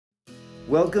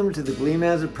Welcome to the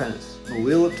Gleeman's Apprentice, a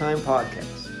Wheel of Time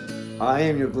podcast. I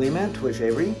am your Gleeman, Twitch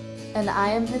Avery. And I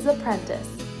am his apprentice,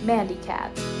 Mandy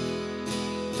Cat.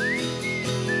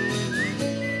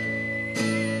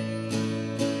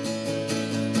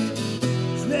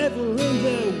 Traveling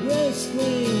the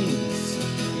wastelands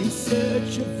in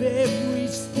search of every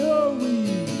story.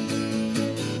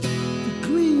 The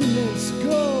Gleeman's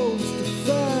goes to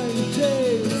find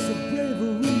tales of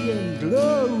bravery and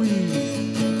glory.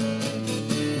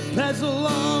 Pass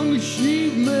along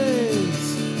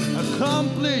achievements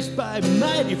accomplished by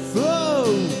mighty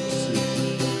foes.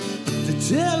 The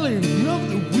telling of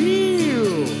the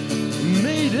wheel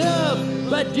made up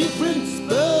by different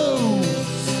spokes.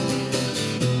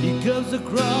 He comes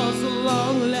across a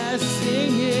long last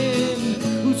singing,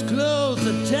 whose clothes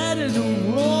are tattered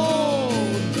and worn.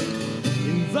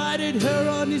 Invited her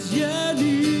on his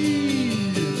journey,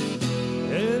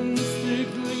 and the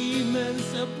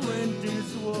Gleeman's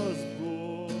apprentice was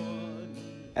born.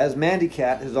 As Mandy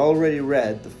Cat has already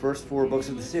read the first 4 books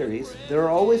of the series, there are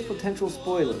always potential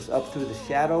spoilers up through The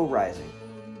Shadow Rising.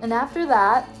 And after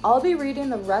that, I'll be reading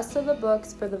the rest of the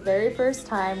books for the very first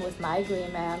time with my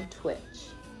Gleeman, Twitch.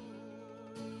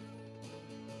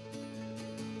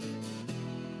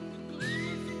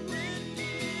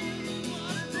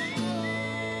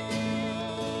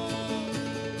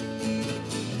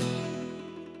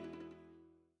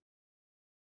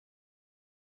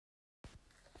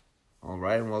 All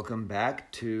right, and welcome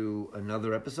back to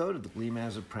another episode of the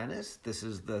Gleeman's Apprentice. This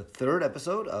is the 3rd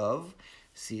episode of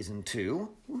Season 2.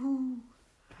 Woohoo!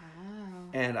 Wow.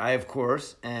 And I, of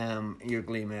course, am your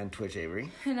Gleeman, Twitch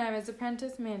Avery. And I'm his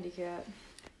apprentice, Mandy Cat.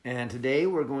 And today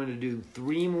we're going to do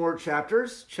 3 more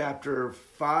chapters. Chapter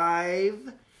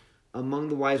 5, Among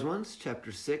the Wise Ones.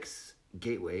 Chapter 6,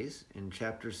 Gateways. And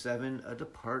Chapter 7, A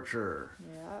Departure.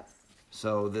 Yes.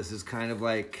 So this is kind of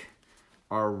like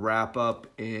our wrap-up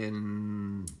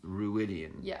in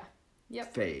Ruidian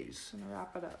Yep. phase I'm gonna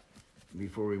wrap it up.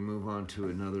 before we move on to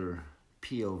another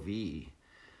POV.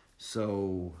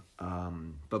 So,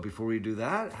 but before we do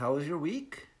that, how was your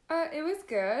week? It was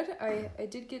good. I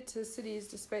did get to cities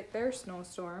despite their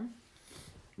snowstorm.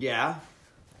 Yeah.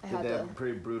 I Did had they to. have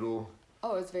pretty brutal?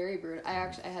 Oh, it was very brutal. I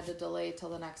had to delay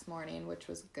till the next morning, which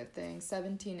was a good thing.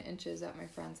 17 inches at my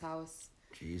friend's house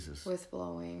Jesus. with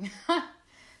blowing.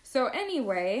 So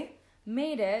anyway,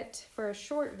 made it for a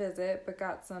short visit, but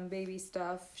got some baby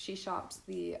stuff. She shops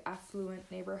the affluent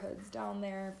neighborhoods down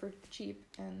there for cheap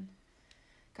and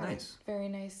got Nice. a very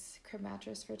nice crib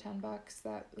mattress for $10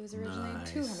 that was originally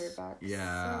Nice. $200.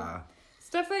 Yeah. So,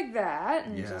 stuff like that,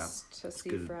 and Yeah, just to see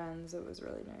good. friends, it was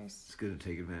really nice. It's good to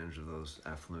take advantage of those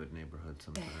affluent neighborhoods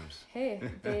sometimes. Hey,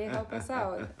 they help us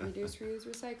out. Reduce, reuse,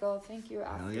 recycle. Thank you,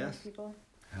 affluent yes. people.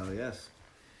 Hell yes.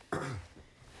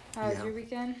 How was Yeah. your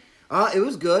weekend? It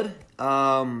was good.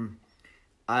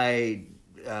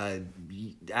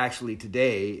 Actually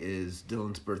today is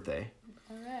Dylan's birthday.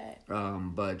 All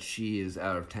right. But she is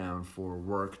out of town for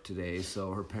work today,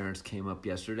 so her parents came up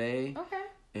yesterday. Okay.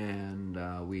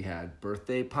 And we had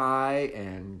birthday pie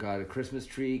and got a Christmas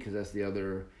tree, because that's the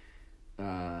other,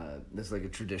 that's like a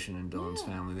tradition in Dylan's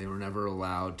family. They were never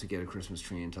allowed to get a Christmas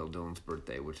tree until Dylan's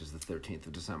birthday, which is the 13th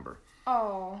of December.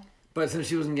 Oh. But since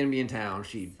she wasn't going to be in town,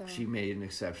 she So- made an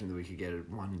exception that we could get it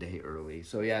one day early.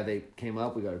 So yeah, they came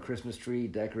up, we got a Christmas tree,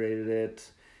 decorated it,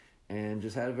 and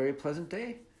just had a very pleasant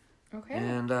day. Okay.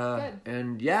 And good.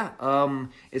 and yeah,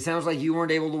 it sounds like you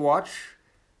weren't able to watch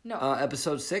No.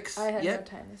 episode 6 I had yet.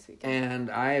 no time this weekend. And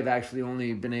I have actually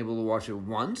only been able to watch it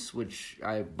once, which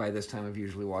by this time I've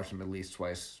usually watched them at least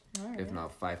twice, if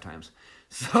not 5 times.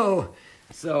 So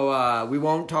we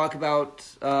won't talk about,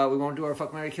 we won't do our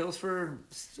Fuck, Marry, Kills for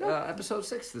episode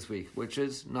 6 this week, which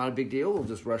is not a big deal. We'll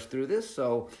just rush through this.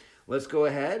 So let's go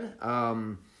ahead.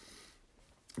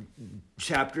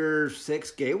 Chapter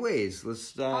 6, Gateways.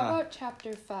 Let's. How about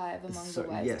chapter 5, Among the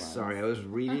Wise yes, Ones? sorry, I was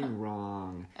reading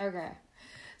wrong. Okay.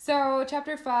 So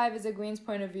chapter 5 is Egwene's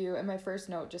point of view, and my first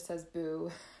note just says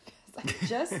boo. 'Cause I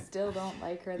just still don't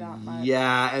like her that much.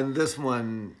 Yeah, and this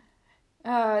one.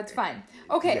 It's fine.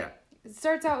 Okay. Yeah. It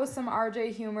starts out with some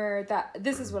RJ humor.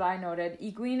 This is what I noted.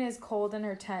 Egwene is cold in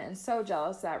her tent and so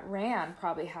jealous that Rand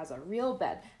probably has a real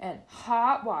bed and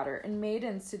hot water and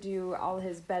maidens to do all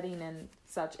his bedding and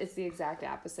such. It's the exact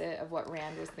opposite of what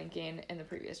Rand was thinking in the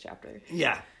previous chapter.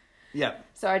 Yeah. Yep.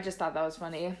 So I just thought that was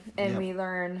funny. And Yep. we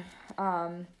learn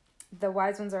the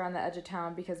wise ones are on the edge of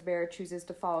town because Bear chooses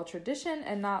to follow tradition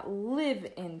and not live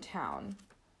in town.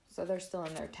 So they're still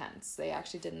in their tents. They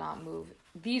actually did not move.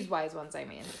 These wise ones, I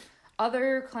mean.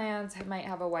 Other clans might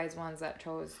have a wise ones that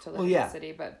chose to live in the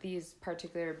city, but these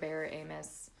particular Bear,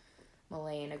 Amos,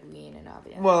 Melaine, Egwene, and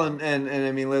Aviendha. Well, and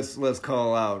I mean, let's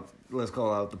call out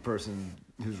the person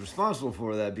who's responsible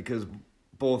for that, because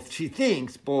she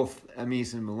thinks both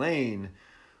Amis and Melaine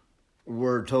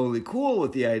were totally cool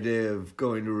with the idea of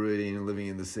going to Rhuidean and living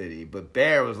in the city, but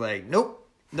Bear was like, nope,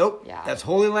 Yeah. that's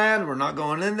Holy Land. We're not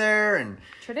going in there. And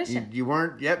Tradition. You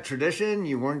weren't. Yep, tradition.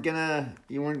 You weren't gonna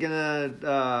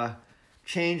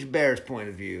change Bear's point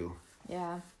of view.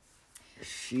 Yeah.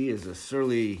 She is a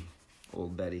surly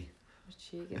old Betty.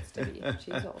 She gets to be.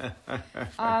 She's old.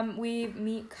 We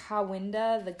meet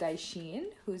Kawinda, the Gaishin,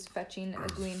 who's fetching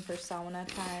Egwene for Sauna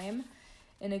time.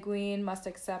 And Egwene must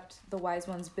accept the Wise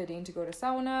One's bidding to go to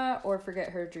Sauna or forget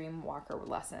her dream walker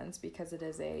lessons, because it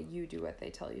is you do what they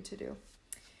tell you to do.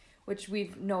 Which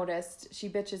we've noticed. She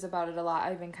bitches about it a lot.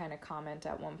 I even kind of comment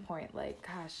at one point, like,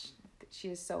 gosh, she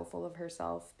is so full of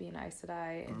herself being Aes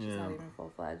Sedai, and she's not even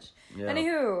full-fledged. Yeah.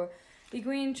 Anywho,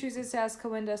 Egwene chooses to ask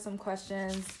Kawinda some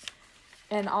questions,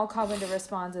 and all Kawinda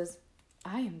responds is,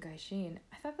 I am Gaishin.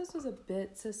 I thought this was a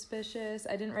bit suspicious.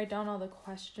 I didn't write down all the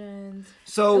questions.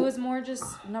 So it was more just,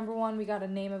 number one, we got a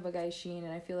name of a Gaishin,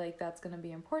 and I feel like that's going to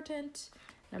be important.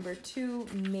 Number two,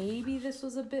 maybe this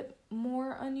was a bit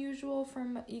more unusual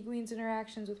from Egwene's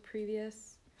interactions with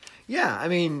previous. Yeah, I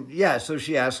mean, yeah. So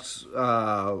she asks,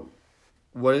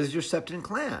 "What is your Septon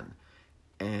clan?"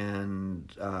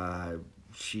 And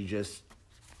she just,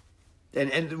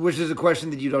 and which is a question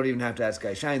that you don't even have to ask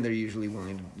Gaishin. They're usually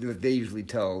willing to. They usually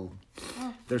tell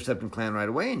their Septon clan right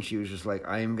away. And she was just like,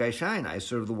 "I am Gaishin. I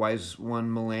serve the Wise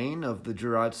One Melaine of the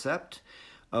Jurad Sept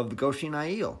of the Goshin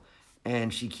Aiel."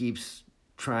 And she keeps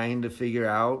trying to figure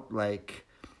out, like,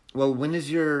 well, when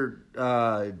is your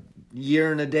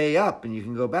year and a day up and you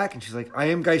can go back? And she's like, I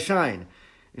am Gaishin.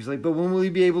 He's like, but when will you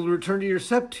be able to return to your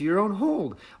sept, to your own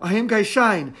hold? I am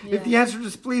Gaishin. Yeah. If the answer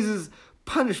displeases,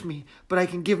 punish me, but I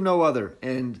can give no other.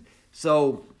 And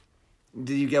so,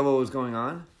 did you get what was going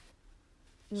on?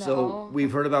 No. So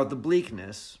we've heard about the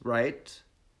bleakness, right?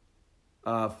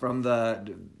 From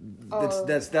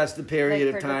that's the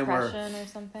period like of time where, or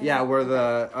something? yeah, where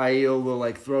the Aiel will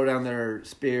like throw down their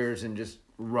spears and just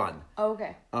run.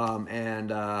 Okay.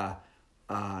 And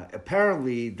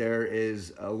apparently there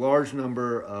is a large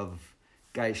number of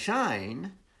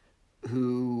Gaishin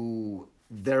who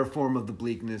their form of the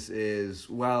bleakness is,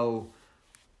 well,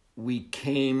 we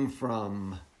came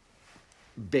from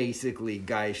basically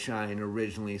Gaishin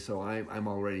originally, so I'm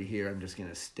already here. I'm just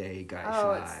gonna stay Gaishin.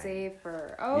 Oh, it's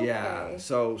safer. Okay. Yeah.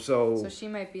 So she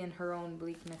might be in her own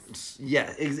bleakness.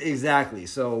 yeah, exactly.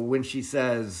 So when she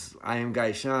says I am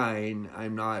Gaishin,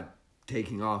 I'm not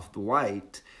taking off the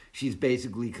white. She's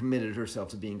basically committed herself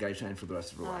to being Gaishin for the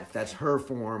rest of her life. That's her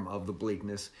form of the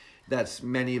bleakness. That's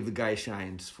many of the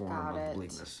Gaishin's form of the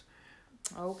bleakness.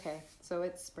 Okay, so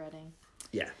it's spreading.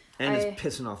 Yeah, and it's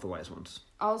pissing off the Wise Ones.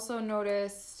 Also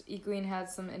noticed Egwene had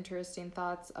some interesting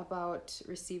thoughts about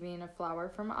receiving a flower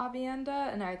from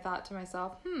Aviendha, and I thought to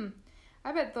myself,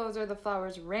 I bet those are the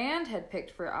flowers Rand had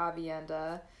picked for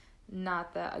Aviendha.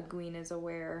 Not that Egwene is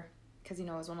aware, because it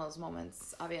was one of those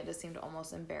moments Aviendha seemed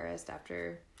almost embarrassed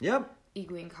after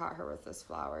Egwene caught her with this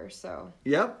flower. So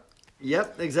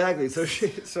Yep, exactly. So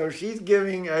she's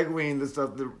giving Egwene the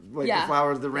stuff the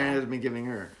flowers that Rand has been giving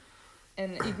her.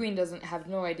 And Egwene have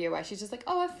no idea why. She's just like,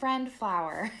 oh, a friend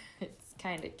flower. It's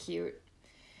kind of cute.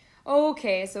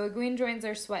 Okay, so Egwene joins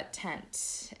their sweat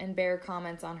tent, and Bear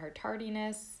comments on her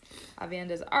tardiness.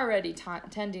 Aviendha's already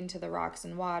tending to the rocks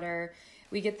and water.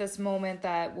 We get this moment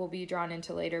that will be drawn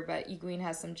into later, but Egwene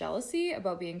has some jealousy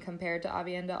about being compared to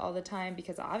Aviendha all the time,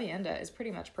 because Aviendha is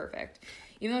pretty much perfect.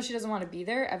 Even though she doesn't want to be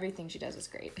there, everything she does is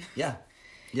great. Yeah.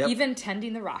 Yep. Even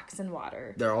tending the rocks and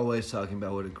water. They're always talking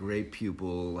about what a great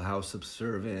pupil, how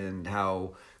subservient,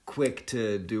 how quick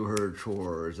to do her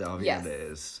chores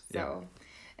Aviendha is. So,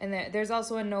 and there's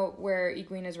also a note where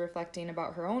Egwene is reflecting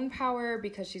about her own power,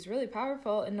 because she's really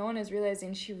powerful and no one is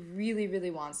realizing she really,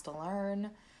 really wants to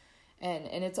learn.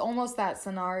 And it's almost that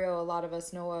scenario a lot of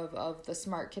us know of the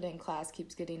smart kid in class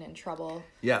keeps getting in trouble.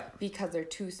 Yeah. Because they're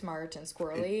too smart and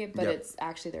squirrely, but it's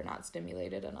actually they're not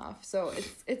stimulated enough. So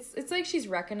it's like she's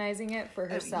recognizing it for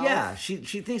herself. Yeah, she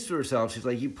thinks to herself, she's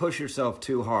like, you push yourself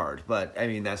too hard. But I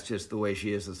mean, that's just the way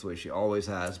she is. That's the way she always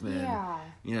has been. Yeah.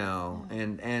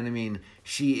 And I mean,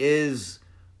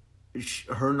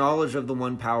 her knowledge of the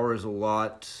one power is a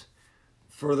lot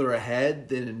further ahead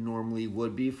than it normally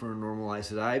would be for a normal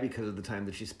Aes Sedai, because of the time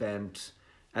that she spent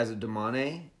as a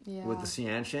Damane with the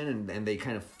Seanchan, and they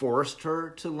kind of forced her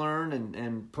to learn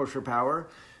and push her power.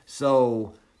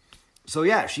 So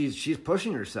yeah, she's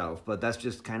pushing herself, but that's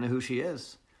just kind of who she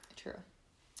is. True.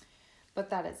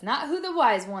 But that is not who the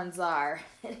wise ones are.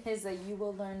 It is a you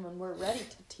will learn when we're ready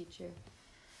to teach you.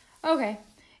 Okay.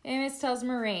 Amos tells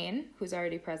Moraine, who's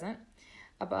already present,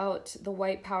 about the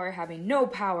white power having no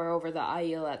power over the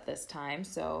Aiel at this time.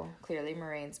 So clearly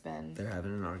Moraine's been... They're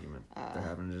having an argument. They're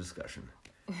having a discussion.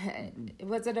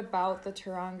 Was it about the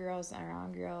Tarangirls,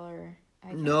 or...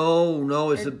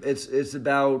 No, it's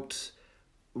about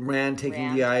Rand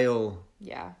taking the Aiel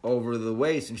over the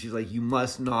waste, and she's like, you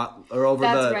must not, or over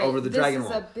the dragon wall.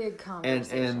 This is a big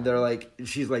conversation. And they're like,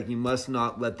 she's like, you must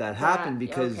not let that happen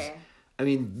because, okay. I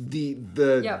mean, you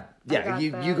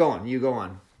go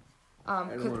on.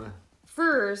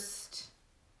 First,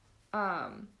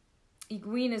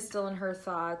 Egwene is still in her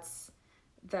thoughts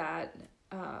that,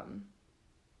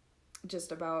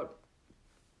 just about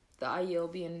the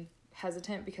Aiel being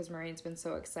hesitant because Moraine's been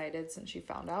so excited since she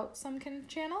found out some can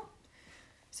channel.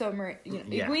 So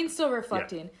Egwene's still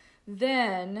reflecting. Yeah.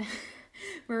 Then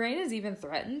Moraine is even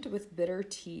threatened with bitter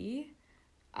tea.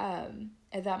 And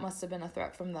that must have been a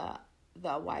threat from the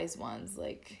wise ones.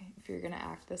 Like, if you're gonna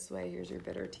act this way, here's your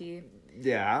bitter tea.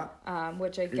 Yeah.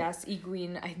 Which I guess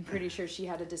Egwene, I'm pretty sure she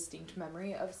had a distinct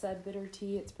memory of said bitter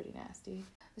tea. It's pretty nasty.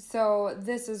 So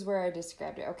this is where I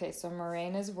described it. Okay, so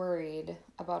Moraine is worried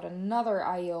about another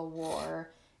Aiel war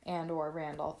or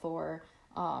Rand al'Thor,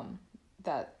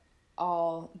 that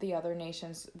all the other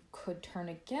nations could turn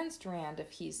against Rand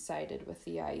if he's sided with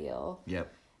the Aiel.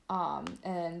 Yep.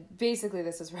 And basically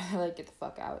this is where they're like, get the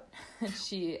fuck out. And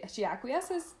she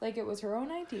acquiesces like it was her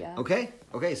own idea. Okay,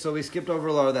 so we skipped over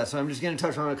a lot of that, so I'm just going to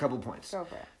touch on a couple points. Go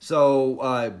for it.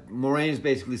 So, Moraine is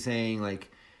basically saying, like,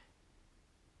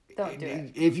 don't do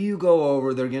it. If you go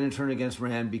over, they're going to turn against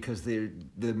Rand because the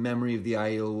memory of the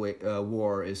Aiel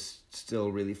war is still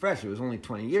really fresh. It was only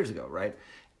 20 years ago, right?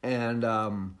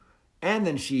 And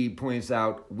then she points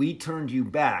out, we turned you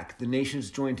back. The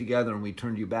nations joined together and we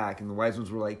turned you back. And the wise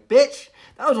ones were like, bitch,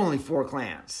 that was only 4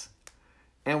 clans.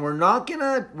 And we're not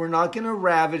gonna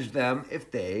ravage them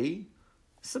if they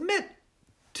submit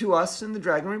to us in the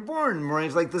Dragon Reborn. And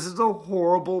Moraine's like, this is a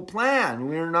horrible plan.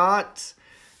 We're not,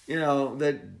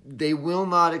 that they will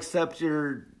not accept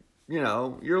your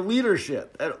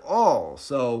leadership at all.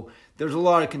 So there's a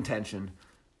lot of contention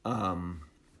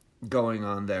going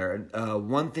on there.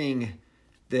 One thing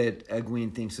that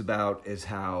Egwene thinks about is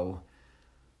how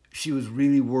she was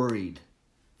really worried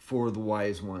for the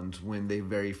wise ones when they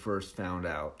very first found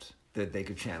out that they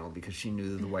could channel, because she knew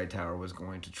that the White Tower was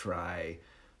going to try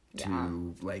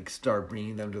to start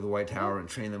bringing them to the White Tower and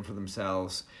train them for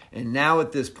themselves. And now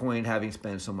at this point, having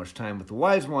spent so much time with the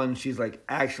wise ones, she's like,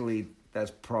 actually,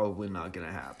 that's probably not going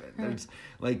to happen. It's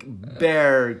like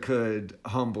Bear could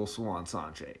humble Swan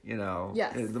Sanche,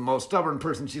 Yes. The most stubborn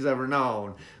person she's ever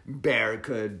known. Bear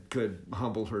could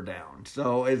humble her down.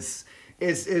 So it's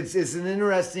an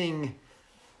interesting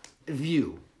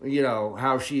view,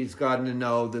 how she's gotten to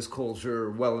know this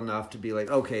culture well enough to be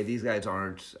like, okay, these guys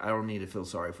I don't need to feel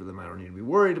sorry for them. I don't need to be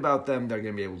worried about them. They're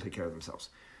going to be able to take care of themselves.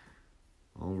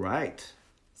 All right.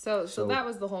 So that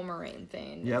was the whole Moraine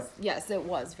thing. Yep. Yes, it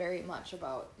was very much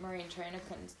about Moraine trying to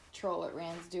control what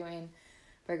Rand's doing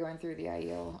by going through the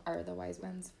Aiel or the Wise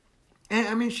Ones. And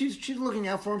I mean, she's looking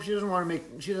out for him. She doesn't want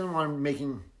him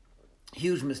making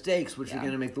huge mistakes, which are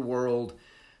going to make the world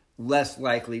less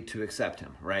likely to accept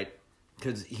him, right?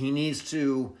 Because he needs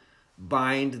to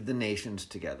bind the nations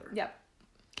together. Yep.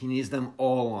 He needs them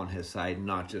all on his side,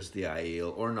 not just the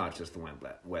Aiel or not just the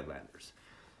Wetlanders.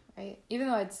 Right. Even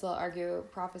though I'd still argue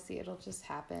prophecy, it'll just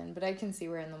happen. But I can see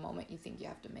where in the moment you think you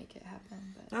have to make it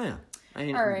happen. But... Oh, yeah. I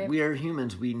mean, right. We are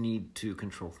humans. We need to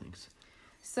control things.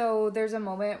 So there's a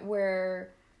moment where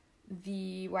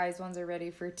the wise ones are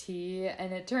ready for tea,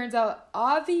 and it turns out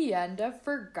Aviendha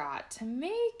forgot to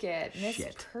make it.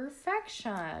 Missed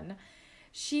perfection.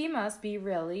 She must be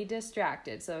really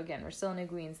distracted. So again, we're still in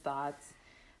Egwene's thoughts.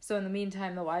 So in the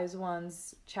meantime, the wise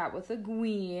ones chat with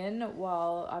Egwene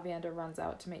while Aviendha runs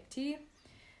out to make tea.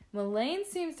 Melaine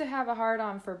seems to have a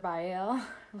hard-on for Bael.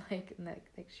 like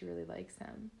she really likes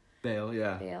him. Bael,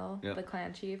 yeah. Bael, yep. The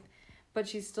clan chief. But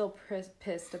she's still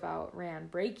pissed about Rand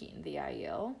breaking the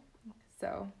Aiel.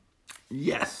 So...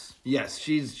 Yes.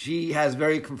 She has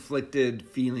very conflicted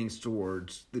feelings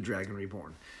towards the Dragon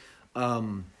Reborn.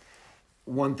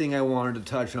 One thing I wanted to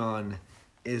touch on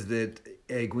is that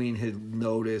Egwene had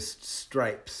noticed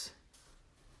stripes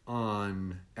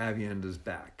on Aviendha's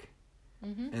back.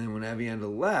 Mm-hmm. And then when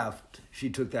Aviendha left, she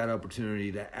took that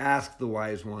opportunity to ask the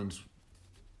wise ones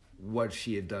what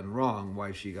she had done wrong,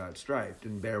 why she got striped.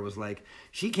 And Bear was like,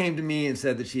 she came to me and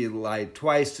said that she had lied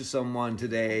twice to someone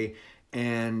today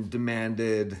and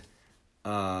demanded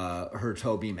her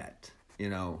toe be met,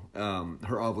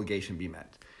 her obligation be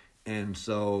met. And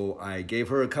so I gave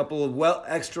her a couple of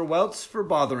extra welts for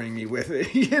bothering me with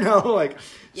it, you know, like,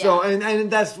 so,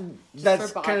 and that's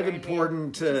kind of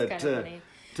important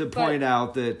to point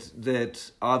out that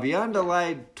Avienda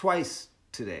lied twice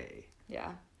today.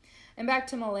 Yeah. And back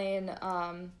to Melaine,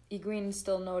 Egwene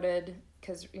still noted,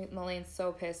 because Melaine's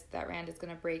so pissed that Rand is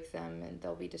going to break them and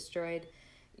they'll be destroyed.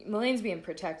 Melaine's being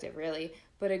protective, really.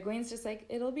 But Egwene's just like,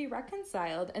 it'll be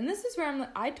reconciled. And this is where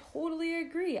I totally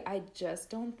agree. I just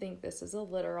don't think this is a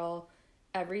literal,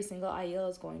 every single Aiel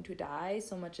is going to die,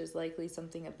 so much as likely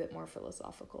something a bit more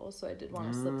philosophical. So I did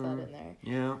want to slip that in there.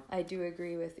 Yeah. I do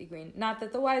agree with Egwene. Not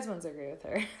that the wise ones agree with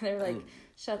her. They're like,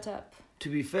 shut up. To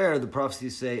be fair, the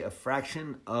prophecies say a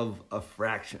fraction of a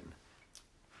fraction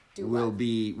will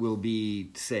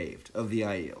be saved of the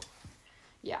Aiel.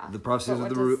 Yeah. The process of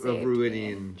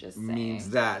Rhuidean means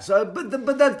that. So, but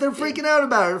that they're freaking out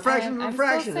about it. A fraction of a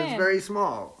fraction. It's very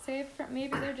small. Saved from,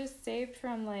 maybe they're just saved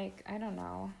from, like, I don't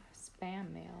know,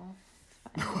 spam mail.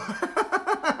 It's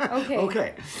fine.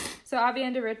 Okay. So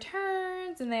Avienda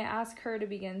returns and they ask her to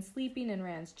begin sleeping in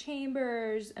Rand's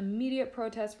chambers. Immediate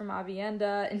protest from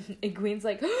Avienda, and Egwene's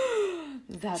like,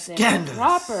 that's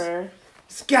improper.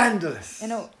 Scandalous. I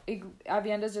know,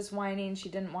 Avienda's just whining. She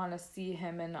didn't want to see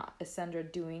him and Ascendra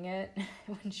doing it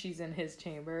when she's in his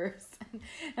chambers.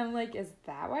 I'm like, is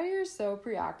that why you're so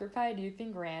preoccupied? Do you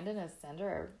think Rand and Ascendra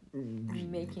are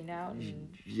making out and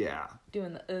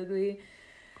doing the ugly?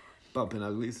 Bumping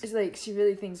uglies. It's like, she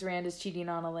really thinks Rand is cheating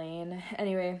on Elaine.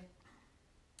 Anyway,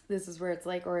 this is where it's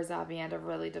like, or is Avienda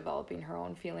really developing her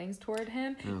own feelings toward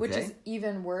him? Okay. Which is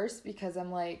even worse, because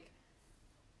I'm like,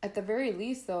 at the very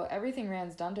least, though, everything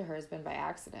Rand's done to her has been by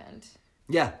accident.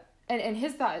 Yeah. And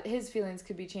his feelings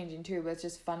could be changing too, but it's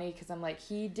just funny because I'm like,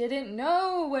 he didn't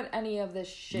know what any of this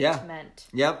shit meant.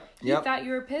 Yep. He thought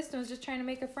you were pissed and was just trying to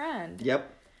make a friend.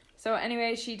 Yep. So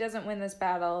anyway, she doesn't win this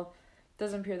battle.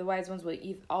 Doesn't appear the wise ones will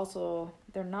also,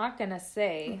 they're not going to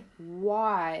say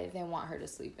why they want her to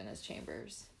sleep in his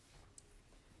chambers.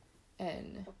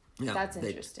 And that's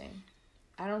interesting.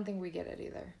 I don't think we get it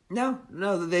either. No, I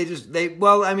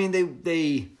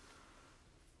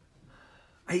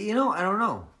don't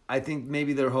know. I think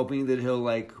maybe they're hoping that he'll,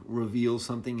 like, reveal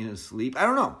something in his sleep. I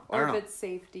don't know. Or if it's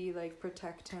safety, like,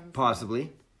 protect him.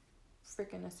 Possibly.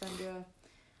 Freaking Ascendra.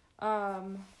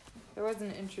 There was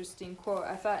an interesting quote.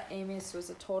 I thought Amos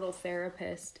was a total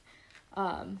therapist.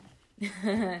 I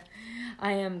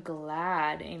am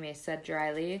glad, Amos said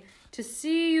dryly, to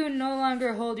see you no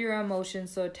longer hold your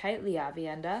emotions so tightly,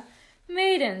 Avienda.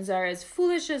 Maidens are as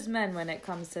foolish as men when it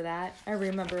comes to that. I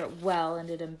remember it well, and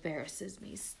it embarrasses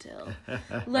me still.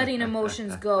 Letting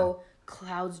emotions go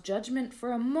clouds judgment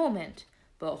for a moment,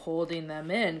 but holding them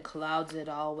in clouds it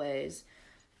always.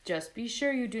 Just be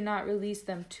sure you do not release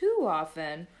them too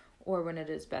often, or when it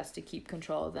is best to keep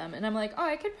control of them. And I'm like,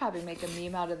 I could probably make a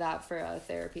meme out of that for a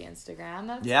therapy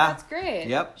Instagram. That's great.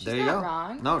 Yep, she's there you go. She's not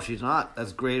wrong. No, she's not.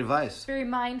 That's great advice. It's very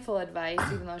mindful advice,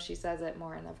 even though she says it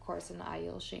more in, of course, an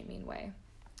Aiel-shaming way.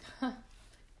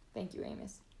 Thank you,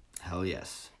 Amos. Hell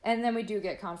yes. And then we do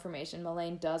get confirmation.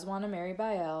 Melaine does want to marry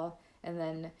Bael, and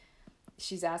then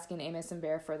she's asking Amos and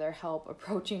Bear for their help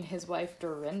approaching his wife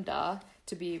Dorinda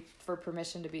for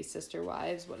permission to be sister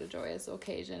wives. What a joyous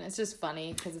occasion. It's just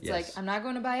funny because it's like, I'm not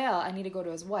going to Bael. I need to go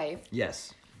to his wife.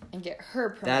 Yes. And get her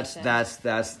permission. That's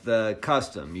the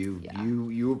custom.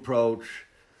 You approach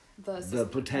the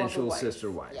potential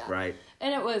sister wife, right?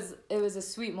 And it was a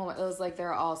sweet moment. It was like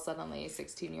they're all suddenly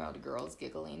 16-year-old girls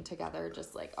giggling together,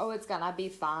 just like, oh, it's gonna be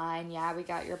fine. Yeah, we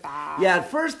got your back. Yeah, at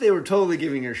first they were totally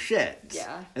giving her shit.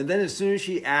 Yeah. And then as soon as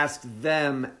she asked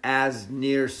them as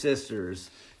near sisters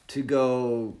to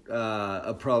go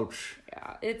approach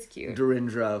it's cute.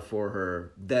 Dorinda for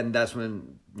her, then that's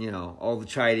when, all the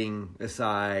chiding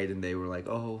aside, and they were like,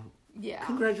 oh, yeah,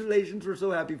 congratulations, we're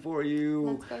so happy for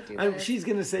you. Let's go do this. She's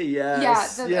gonna say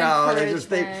yes.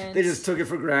 They just took it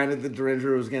for granted that Dorinda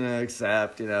was gonna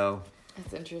accept.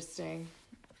 That's interesting.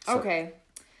 Okay,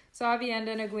 so Avienda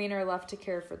and Egwene are left to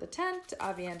care for the tent.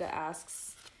 Avienda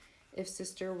asks if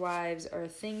sister wives are a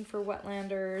thing for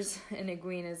wetlanders, and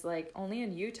Egwene is like, only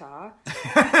in Utah.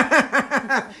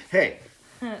 Hey.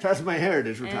 That's my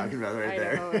heritage we're talking about right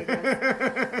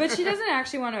there. But she doesn't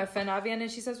actually want to offend Avienda.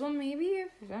 And she says, well, maybe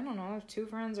if two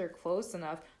friends are close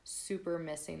enough. Super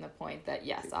missing the point that,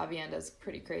 yes, Avienda's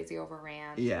pretty crazy over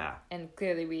Rand. Yeah. And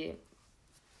clearly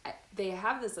they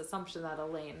have this assumption that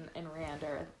Elaine and Rand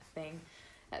are a thing.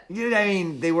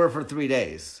 They were for 3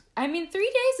 days. 3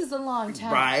 days is a long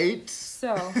time. Right?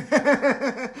 So.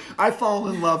 I fall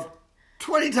in love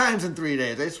 20 times in 3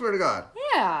 days. I swear to God.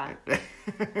 Yeah.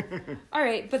 All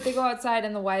right, but they go outside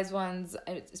and the wise ones,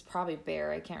 it's probably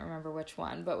Bear, I can't remember which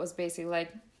one, but was basically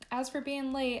like, as for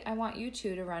being late, I want you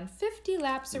two to run 50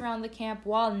 laps around the camp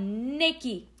while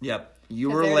naked. Yep. You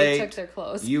 'Cause were they already late. took their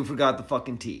clothes. You forgot the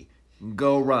fucking tea.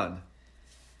 Go run.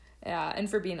 Yeah, and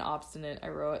for being obstinate, I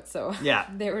wrote. So Yeah.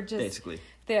 they were just Basically.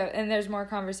 And there's more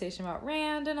conversation about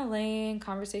Rand and Elaine,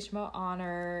 conversation about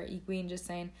honor. Egwene just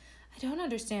saying, I don't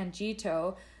understand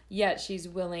Jito, yet she's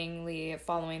willingly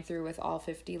following through with all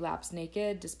 50 laps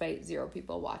naked, despite 0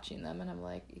 people watching them. And I'm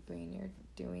like, Egwene, you're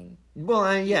doing.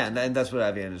 Well, yeah, and that's what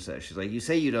Aviana says. She's like, you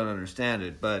say you don't understand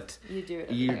it, but You do it.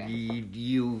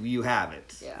 you have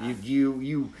it. Yeah.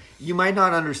 You might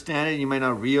not understand it, you might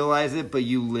not realize it, but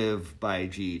you live by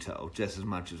Jito just as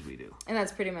much as we do. And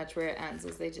that's pretty much where it ends,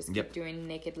 is they just keep Yep. doing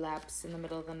naked laps in the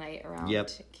middle of the night around Yep.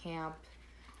 camp.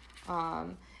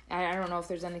 I don't know if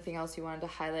there's anything else you wanted to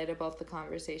highlight about the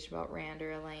conversation about Rand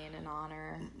or Elaine and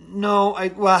honor. No,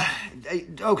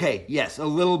 okay, yes, a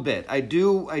little bit.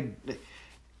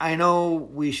 I know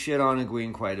we shit on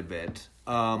Egwene quite a bit.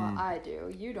 Well, I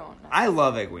do. You don't know. I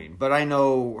love Egwene, but I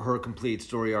know her complete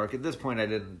story arc. At this point, I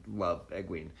didn't love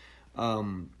Egwene.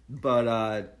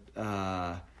 But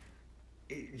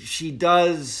she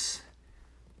does,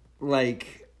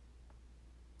 like...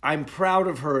 I'm proud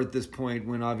of her at this point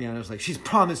when Aviana's like, she's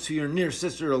promised to your near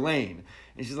sister Elaine.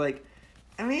 And she's like,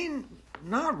 I mean,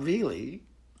 not really.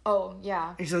 Oh,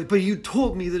 yeah. And she's like, but you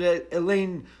told me that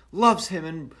Elaine loves him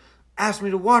and asked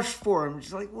me to watch for him. And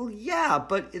she's like, well, yeah,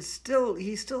 but he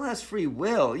still has free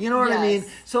will. You know what I mean? Yes.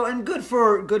 So, and good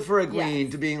for Egwene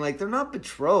Yes. to being like, they're not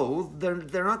betrothed.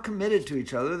 They're not committed to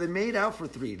each other. They made out for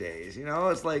 3 days. You know,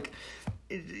 it's like,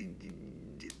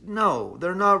 no,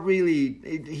 they're not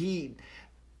really,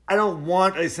 I don't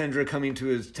want Isendra coming to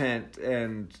his tent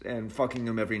and fucking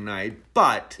him every night,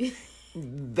 but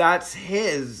that's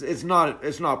his. It's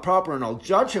not proper, and I'll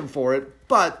judge him for it.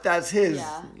 But that's his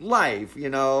life, you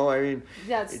know. I mean,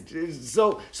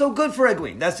 so good for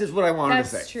Egwene. That's just what I wanted to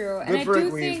say. That's true. Good And for I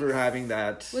do Egwene think, for having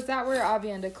that. was that where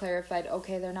Avienda clarified?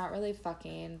 Okay, they're not really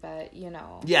fucking, but you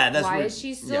know, Yeah, that's why where- is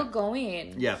she still yeah.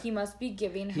 going? Yeah. He must be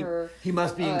giving her. He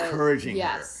must be encouraging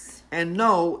yes. her. And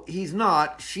no, he's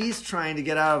not. She's trying to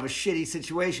get out of a shitty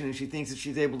situation, and she thinks that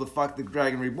she's able to fuck the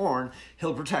Dragon Reborn.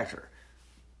 He'll protect her.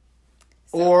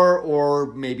 So,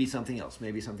 Or maybe something else.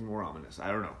 Maybe something more ominous. I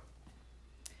don't know.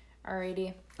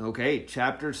 Alrighty. Okay,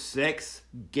 chapter 6,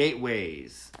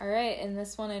 Gateways. Alright, in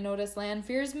this one I noticed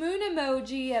Lanfear's moon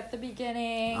emoji at the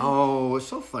beginning. Oh, it's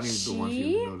so funny the ones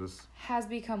She you notice. has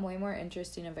become way more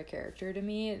interesting of a character to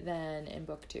me than in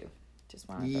book 2. Just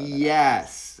want to throw that out.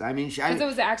 Yes. I mean, Because it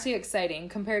was actually exciting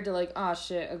compared to like, oh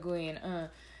shit, Egwene.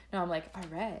 No, I'm like,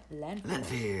 alright, Lanfear.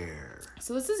 Lanfear.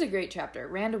 So this is a great chapter.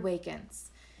 Rand awakens,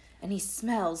 and he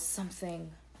smells something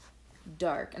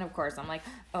dark. And of course, I'm like,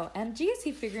 OMG, is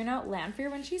he figuring out Lanfear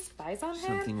when she spies on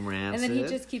him? Something rancid. And then he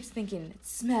just keeps thinking, it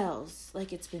smells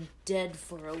like it's been dead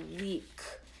for a week.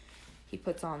 He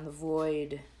puts on the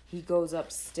void. He goes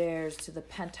upstairs to the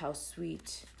penthouse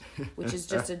suite, which is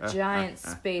just a giant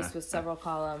space with several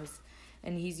columns.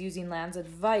 And he's using Lan's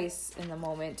advice in the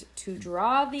moment to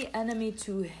draw the enemy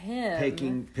to him.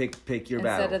 Pick your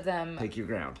battle. Instead of them... Pick your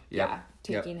ground. Yep. Yeah,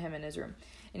 taking him in his room.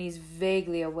 And he's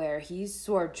vaguely aware he's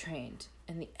sword trained,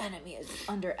 and the enemy is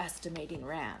underestimating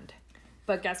Rand.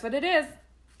 But guess what it is?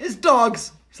 It's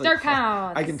dogs. It's like, Dark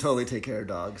hounds. I can totally take care of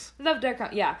dogs. Love Dark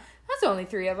Hound. Yeah, that's only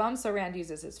 3 of them. So Rand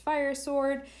uses his fire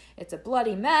sword. It's a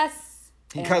bloody mess.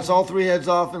 He cuts all 3 heads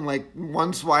off in like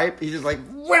one swipe. He's just like,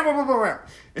 wham, wham, wham,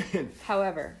 wham.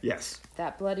 However, Yes.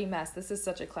 that bloody mess, this is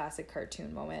such a classic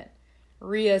cartoon moment,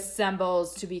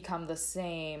 reassembles to become the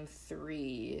same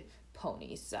 3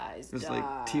 pony-sized It's dogs.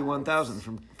 like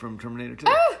T-1000 from Terminator 2.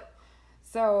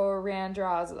 So Rand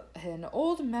draws an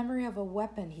old memory of a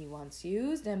weapon he once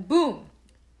used, and boom,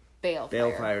 balefire.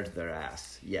 Balefire to their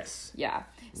ass. Yes. Yeah.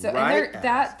 So Right and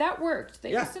ass. that worked.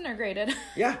 They Yeah. disintegrated.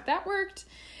 Yeah. That worked.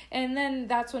 And then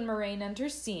that's when Moraine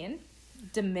enters scene,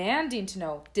 demanding to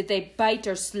know, did they bite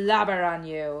or slobber on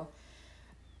you?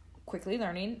 Quickly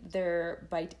learning their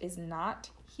bite is not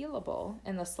healable,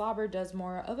 and the slobber does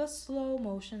more of a slow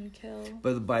motion kill.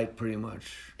 But the bite pretty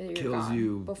much You're kills gone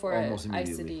you before almost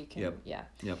Aes immediately. Sedai can, Yep. yeah.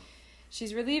 Yep.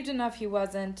 She's relieved enough he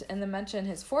wasn't, and then mention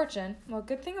his fortune. Well,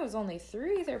 good thing it was only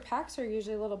 3. Their packs are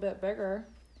usually a little bit bigger.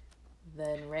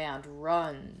 Then Rand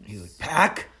runs. He's like,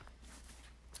 pack?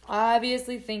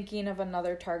 Obviously thinking of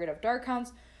another target of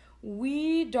Darkhounds.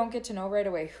 We don't get to know right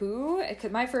away who.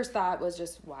 My first thought was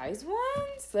just Wise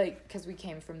Ones. Like, because we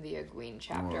came from the Egwene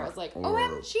chapter. I was like,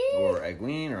 OMG! Or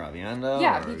Egwene or Avienda.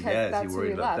 Yeah, or, because yeah, that's is he who worried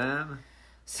we about love. them?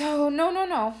 So,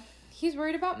 no. he's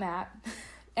worried about Matt.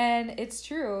 And it's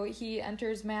true. He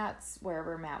enters Matt's,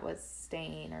 wherever Matt was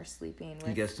staying or sleeping. With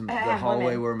He gets to the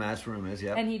hallway where Matt's room is,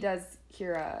 yep. And he does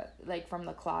hear from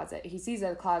the closet. He sees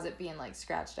a closet being,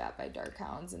 scratched at by dark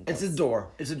hounds. And It's a door.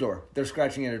 They're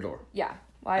scratching at a door. Yeah.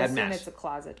 Well, I At assume Matt's. it's a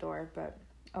closet door, but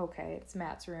okay, it's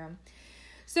Matt's room.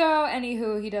 So,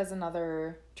 anywho, he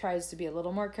tries to be a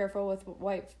little more careful with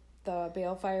the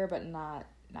balefire, but not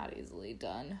easily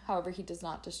done. However, he does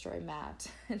not destroy Matt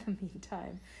in the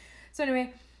meantime. So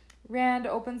anyway, Rand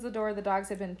opens the door the dogs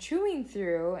have been chewing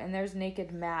through, and there's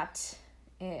naked Matt,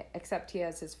 except he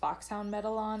has his foxhound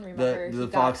medal on. Remember, the he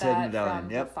got foxhead that medallion,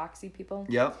 from yep. the foxy people.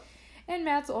 Yep. And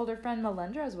Matt's older friend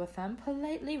Melindra is with them,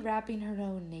 politely wrapping her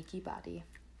own naked body.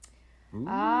 Ooh,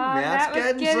 Matt was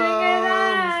getting getting it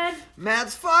on.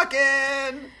 Matt's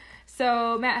fucking.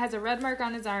 So Matt has a red mark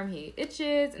on his arm. He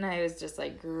itches, and I was just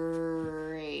like,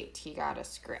 great. He got a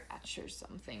scratch or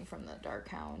something from the dark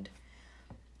hound.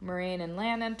 Moiraine and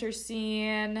Lan enter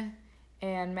scene,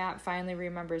 and Matt finally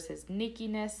remembers his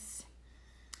nakedness.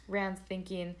 Rand's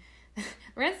thinking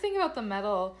about the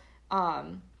medal,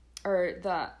 or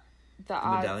the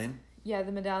odds. Medallion? Yeah,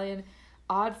 the medallion.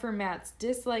 Odd for Matt's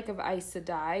dislike of Aes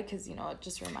Sedai, because, it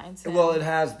just reminds him. Well, it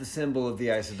has the symbol of the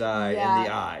Aes Sedai and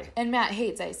the eye. And Matt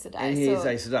hates Aes Sedai. And he hates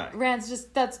Aes Sedai. Rand's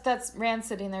just, that's Rand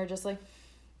sitting there just like,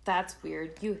 that's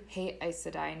weird. You hate Aes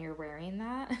Sedai and you're wearing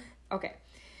that? Okay.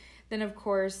 Then, of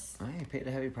course, I paid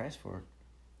a heavy price for it.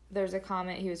 there's a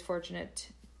comment he was fortunate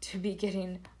to be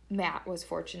getting. Matt was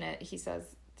fortunate. He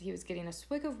says he was getting a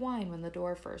swig of wine when the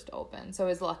door first opened. So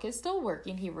his luck is still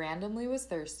working. He randomly was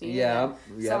thirsty. Yeah.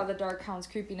 Saw the dark hounds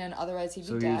creeping in. Otherwise, he'd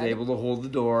be dead. So he was able to hold the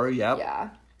door. Yep. Yeah.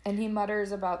 And he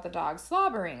mutters about the dog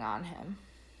slobbering on him.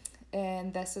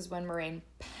 And this is when Moiraine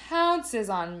pounces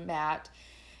on Matt.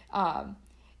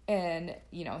 And,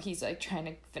 he's trying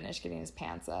to finish getting his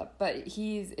pants up. But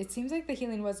it seems like the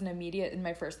healing wasn't immediate. And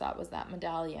my first thought was that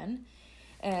medallion.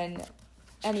 And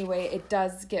anyway, it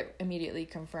does get immediately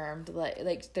confirmed.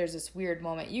 Like there's this weird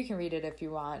moment. You can read it if you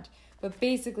want. But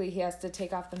basically, he has to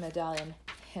take off the medallion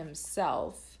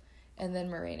himself. And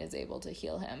then Moiraine is able to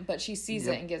heal him. But she sees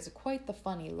it and gives quite the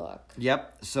funny look.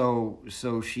 Yep. So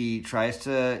she tries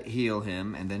to heal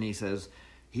him. And then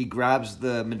he grabs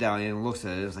the medallion and looks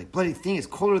at it. It's like, bloody thing, it's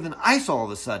colder than ice all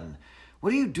of a sudden.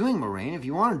 What are you doing, Moiraine? If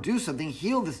you want to do something,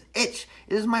 heal this itch.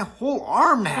 It is my whole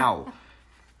arm now.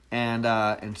 And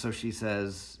so she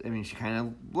says, she kind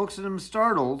of looks at him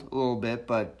startled a little bit,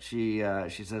 but she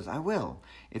says, I will.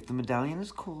 If the medallion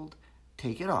is cold,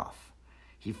 take it off.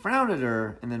 He frowned at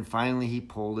her, and then finally he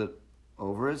pulled it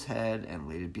over his head and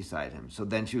laid it beside him. So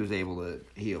then she was able to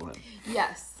heal him.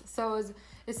 Yes. So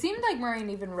it seemed like Moiraine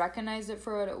even recognized it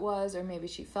for what it was, or maybe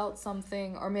she felt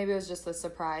something, or maybe it was just a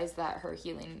surprise that her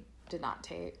healing did not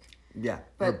take. Yeah.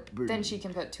 But then she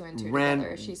can put two and two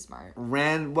together. She's smart.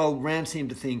 Rand seemed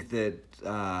to think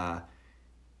that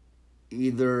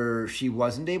either she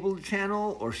wasn't able to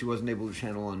channel or she wasn't able to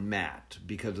channel on Matt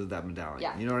because of that medallion.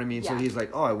 Yeah. You know what I mean? Yeah. So he's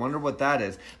like, oh, I wonder what that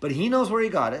is. But he knows where he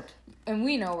got it. And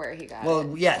we know where he got it.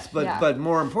 Well, yes, but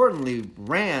more importantly,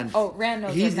 Rand. Oh, Rand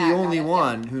knows he's where the Matt only got it,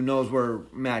 one who knows where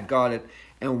Matt got it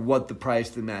and what the price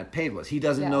that Matt paid was. He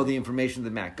doesn't know the information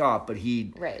that Matt got, but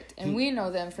he... Right. And we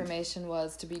know the information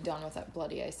was to be done with that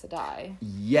bloody Aes Sedai.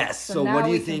 Yes. So now what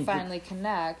do you we think... can finally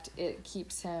connect. It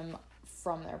keeps him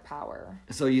from their power.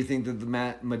 So you think that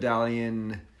the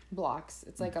medallion... Blocks.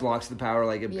 It's like blocks the power,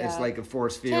 it's like a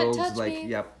force field. Can't touch me.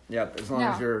 Yep. As long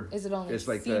as you're... Is it only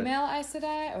female Aes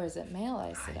Sedai or is it male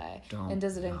Aes Sedai? And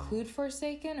does it include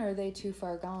Forsaken, or are they too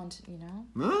far gone?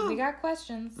 We got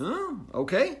questions. Oh,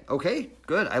 okay,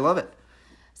 good. I love it.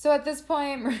 So at this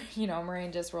point,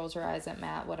 Moiraine just rolls her eyes at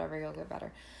Matt. Whatever, you'll get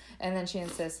better. And then she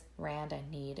insists, Rand, I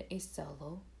need a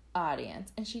solo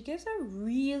audience. And she gives a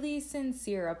really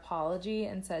sincere apology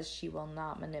and says she will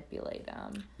not manipulate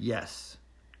him. Yes.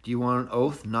 Do you want an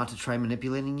oath not to try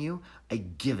manipulating you? I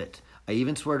give it. I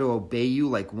even swear to obey you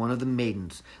like one of the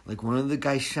maidens, like one of the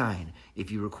Gaishain, if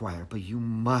you require. But you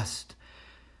must.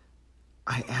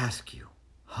 I ask you,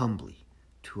 humbly,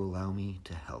 to allow me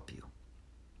to help you.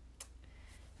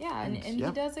 Yeah, and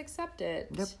he does accept it.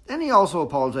 Yep. And he also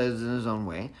apologizes in his own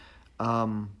way. A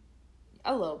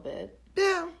little bit.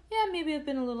 Yeah. Yeah, maybe I've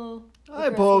been a little... I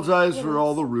apologize for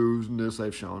all the rudeness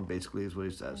I've shown, basically, is what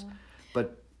he says. Yeah.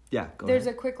 But... yeah, There's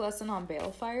a quick lesson on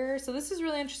balefire. So this is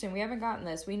really interesting. We haven't gotten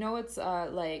this. We know it's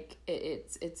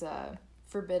it's a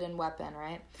forbidden weapon,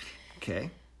 right?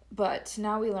 Okay. But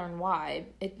now we learn why.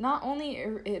 It not only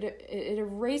it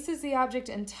erases the object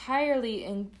entirely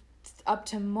in up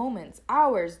to moments,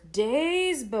 hours,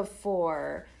 days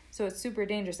before So it's super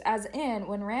dangerous. As in,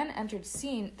 when Rand entered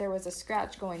scene, there was a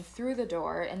scratch going through the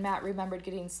door, and Mat remembered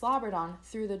getting slobbered on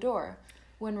through the door.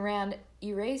 When Rand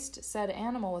erased said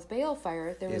animal with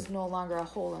balefire, there was no longer a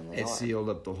hole in the door. It sealed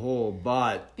up the hole,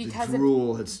 but Because the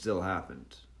drool had still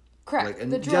happened. Correct. Like,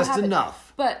 the drool just happened,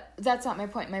 enough. But that's not my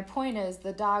point. My point is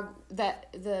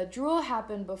the drool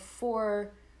happened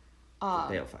before...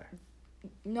 Balefire.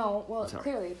 No, well, Sorry.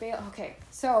 clearly, okay.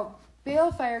 So,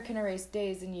 balefire can erase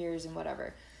days and years and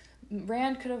whatever.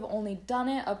 Rand could have only done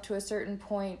it up to a certain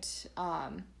point,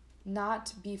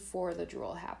 not before the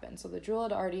drool happened. So the drool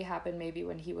had already happened maybe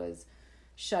when he was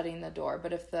shutting the door.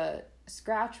 But if the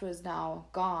scratch was now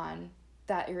gone,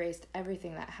 that erased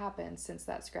everything that happened since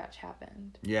that scratch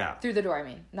happened. Yeah. Through the door, I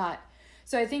mean. Not.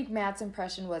 So I think Mat's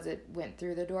impression was it went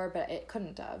through the door, but it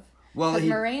couldn't have. Well, Because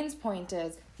Moraine's point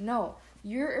is, no,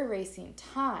 you're erasing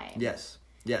time. Yes.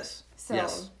 So,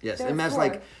 Yes. And Matt's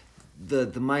like,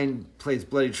 the mind plays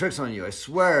bloody tricks on you. I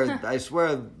swear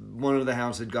one of the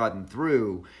hounds had gotten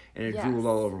through and it drooled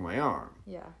all over my arm.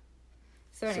 Yeah.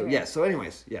 So anyway. So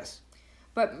anyways, yes.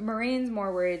 But Moraine's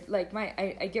more worried. Like,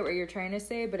 I get what you're trying to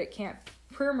say, but it can't...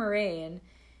 Per Moraine,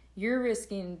 you're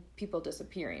risking people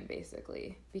disappearing,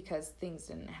 basically, because things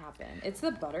didn't happen. It's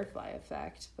the butterfly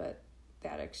effect, but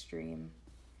that extreme.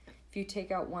 If you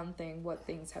take out one thing, what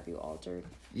things have you altered?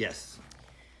 Yes.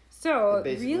 So,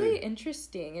 really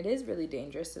interesting. It is really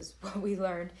dangerous, is what we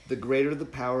learned. The greater the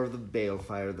power of the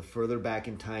balefire, the further back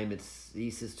in time it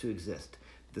ceases to exist.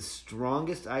 The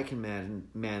strongest I can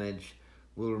manage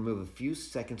will remove a few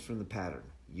seconds from the pattern.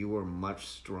 You are much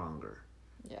stronger.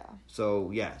 Yeah. So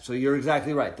you're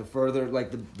exactly right. The further,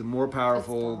 like, the more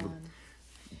powerful.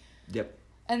 Yep.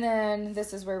 And then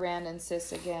this is where Rand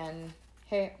insists again,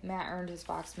 hey, Mat earned his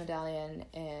Fox medallion,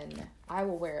 and I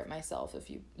will wear it myself if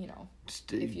you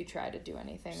if you try to do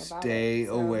anything about it. Stay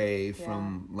away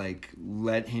from, like,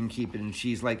 let him keep it. And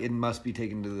she's like, it must be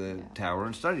taken to the tower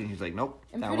and studied. And he's like, nope,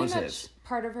 and that one's his.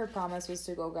 Part of her promise was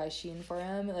to go Gaishin for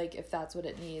him. Like, if that's what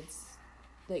it needs,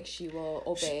 like, she will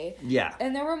obey. Yeah.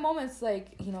 And there were moments,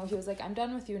 like, he was like, I'm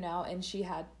done with you now. And she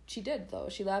did, though.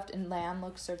 She left, and Lan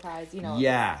looked surprised,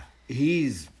 Yeah.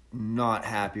 He's not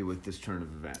happy with this turn of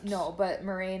events. No, but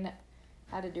Moraine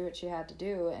had to do what she had to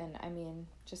do, and I mean,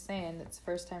 just saying, it's the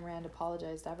first time Rand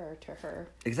apologized ever to her.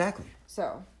 Exactly.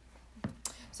 So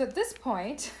at this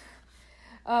point,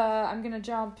 I'm gonna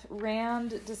jump.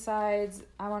 Rand decides,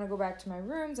 I want to go back to my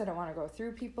rooms. I don't want to go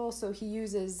through people, so he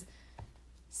uses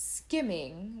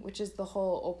skimming, which is the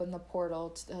whole open the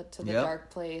portal to the dark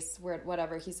place where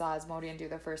whatever he saw Asmodean do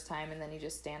the first time, and then you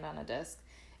just stand on a disc,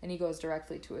 and he goes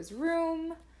directly to his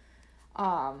room.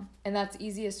 And that's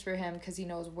easiest for him because he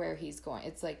knows where he's going.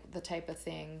 It's like the type of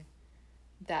thing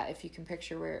that if you can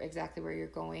picture exactly where you're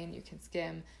going, you can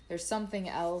skim. There's something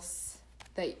else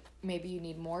that maybe you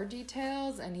need more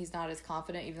details, and he's not as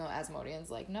confident, even though Asmodean's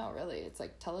like, no, really, it's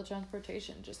like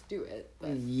teletransportation, just do it.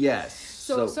 But, yes.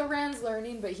 So Rand's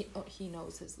learning, but he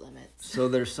knows his limits. So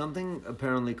there's something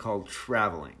apparently called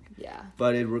traveling. Yeah.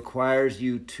 But it requires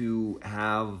you to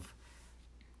have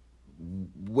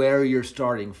where you're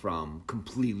starting from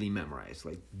completely memorized,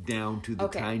 like down to the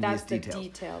tiniest detail. The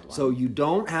detailed one. So you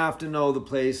don't have to know the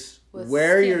place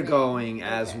where you're going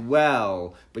as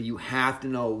well, but you have to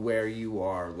know where you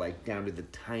are, like down to the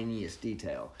tiniest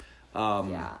detail.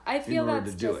 I feel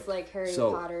that's just like Harry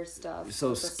Potter stuff.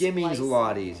 So skimming's a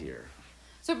lot easier.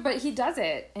 So, but he does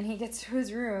it, and he gets to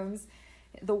his rooms.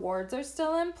 The wards are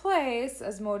still in place,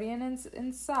 Asmodean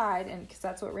inside, and because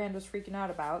that's what Rand was freaking out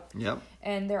about. Yep.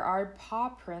 And there are paw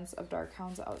prints of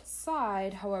Darkhounds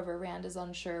outside. However, Rand is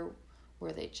unsure.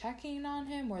 Were they checking on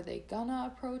him? Were they gonna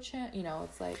approach him?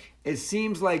 It's like... It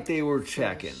seems like they were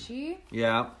checking. She?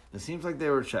 Yeah, it seems like they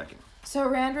were checking. So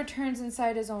Rand returns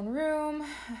inside his own room,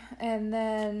 and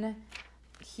then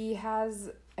he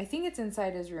has... I think it's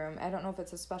inside his room. I don't know if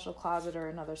it's a special closet or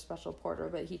another special portal,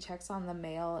 but he checks on the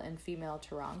male and female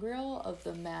ter'angreal of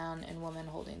the man and woman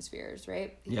holding spears,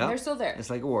 right? Yeah. They're still there. It's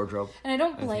like a wardrobe. And I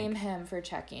don't blame him for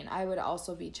checking. I would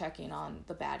also be checking on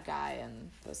the bad guy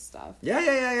and this stuff.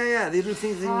 Yeah. These are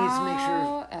things that he needs to make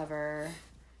sure. However,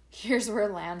 here's where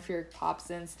Lanfear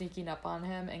pops in, sneaking up on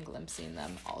him and glimpsing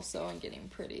them also and getting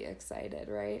pretty excited,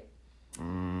 right?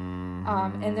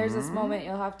 And there's this moment,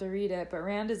 you'll have to read it, but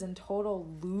Rand is in total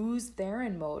lose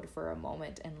Theron mode for a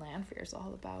moment, and Lanfear's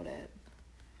all about it.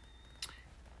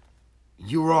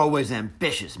 You were always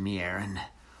ambitious, Meerrin.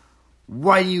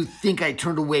 Why do you think I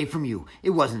turned away from you?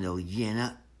 It wasn't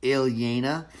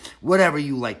Ilyena. Whatever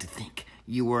you like to think.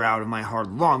 You were out of my heart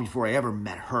long before I ever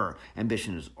met her.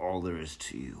 Ambition is all there is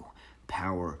to you.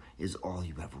 Power is all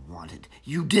you ever wanted.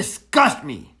 You disgust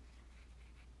me!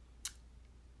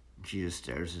 She just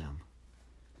stares at him.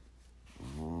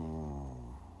 Oh,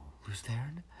 Lews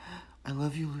Therin? I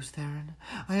love you, Lews Therin.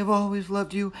 I have always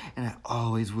loved you, and I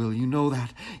always will. You know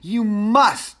that. You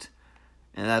must!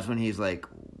 And that's when he's like,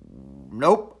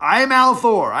 nope, I'm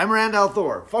al'Thor. I'm Rand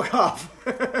al'Thor. Fuck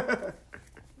off.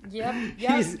 Yep.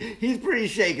 He's pretty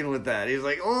shaken with that. He's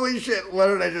like, holy shit, what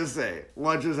did I just say?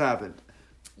 What just happened?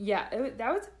 Yeah,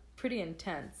 that was pretty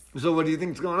intense. So what do you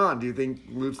think's going on? Do you think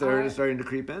Lews Therin is starting to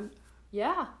creep in?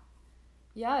 Yeah.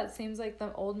 Yeah, it seems like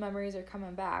the old memories are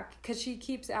coming back. Because she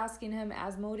keeps asking him,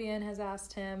 Asmodean has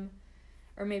asked him,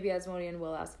 or maybe Asmodean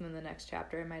will ask him in the next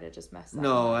chapter. I might have just messed that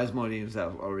No, up. Asmodean's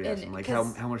already asked him, like, how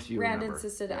much do you Rand remember?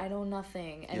 insisted, I know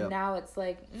nothing. And Yep. now it's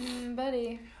like,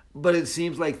 buddy. But it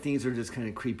seems like things are just kind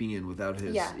of creeping in without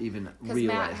his even Because realizing.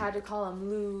 Matt had to call him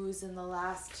Luz in the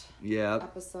last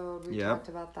episode. We talked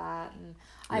about that. And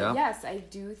I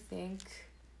do think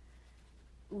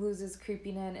Luz is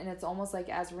creeping in, and it's almost like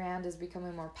as Rand is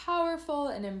becoming more powerful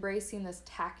and embracing this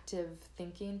tactile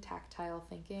thinking,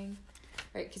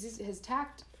 right? Because his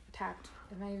tact.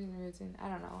 Am I even using? I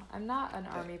don't know. I'm not an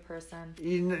army person.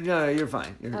 No, you're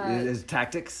fine. His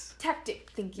tactics. Tactic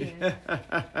thinking.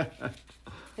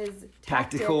 His Tactical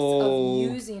tactics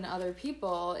of using other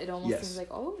people. It almost Yes. seems like,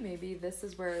 oh, maybe this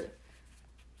is where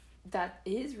that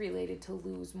is related to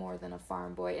Luz more than a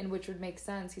farm boy, and which would make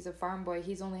sense. He's a farm boy.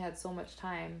 He's only had so much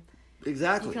time.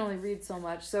 Exactly. You can only read so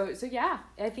much. So yeah,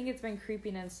 I think it's been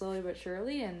creeping in slowly but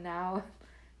surely, and now,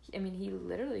 I mean, he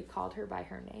literally called her by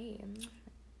her name.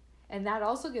 And that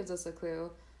also gives us a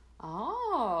clue.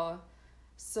 Oh,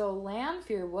 so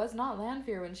Lanfear was not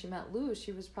Lanfear when she met Luz.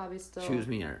 She was probably still... She was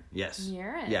Mierin. Yes.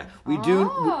 Mierin. Yeah.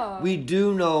 We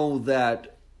do know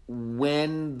that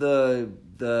when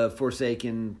the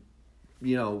Forsaken,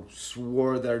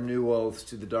 swore their new oaths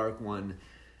to the Dark One,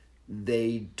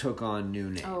 they took on new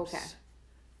names. Oh, okay.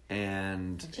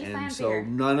 And she's so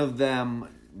Lanfear.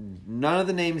 None of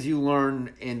the names you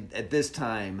learn at this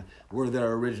time were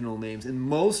their original names, and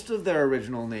most of their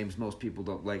original names, most people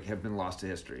don't have been lost to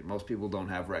history. Most people don't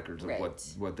have records of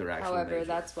what their actual names. However,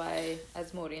 that's why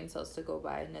Asmodean tells to go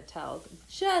by Natel,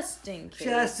 just in case.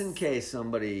 Just in case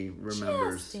somebody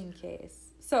remembers. Just in case.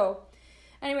 So,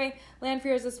 anyway,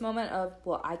 Lanfear has this moment of,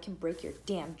 well, I can break your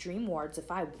damn dream wards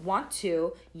if I want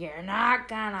to. You're not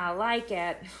gonna like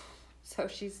it. So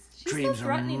she's Dreams still are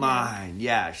threatening mine.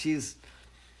 Yeah, she's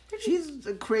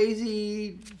a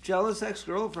crazy, jealous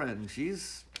ex-girlfriend.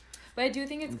 But I do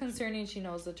think it's concerning she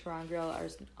knows the Tarangriel are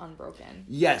unbroken.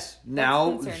 Yes.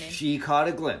 Now concerning. she caught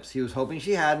a glimpse. He was hoping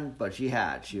she hadn't, but she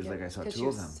had. She was like, I saw two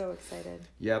of them. So excited.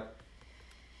 Yep.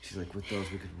 She's like, with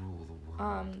those we could rule the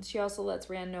world. She also lets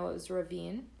Rand know it was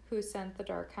Ravine who sent the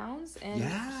Darkhounds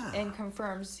and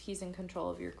confirms he's in control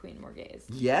of your Queen Morghese.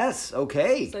 Yes.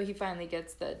 Okay. So he finally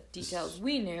gets the details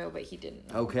we knew, but he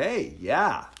didn't know. Okay.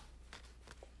 Yeah.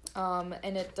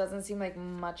 And it doesn't seem like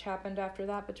much happened after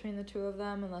that between the two of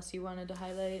them, unless you wanted to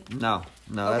highlight. No, Okay.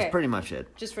 that's pretty much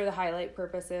it. Just for the highlight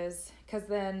purposes, because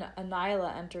then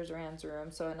Anyla enters Rand's room.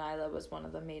 So Anyla was one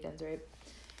of the maidens, right?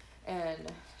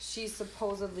 And she's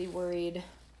supposedly worried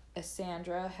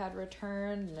Asandra had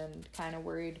returned, and kind of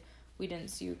worried we didn't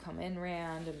see you come in,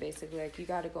 Rand, and basically like, you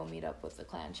got to go meet up with the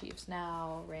clan chiefs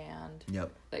now, Rand.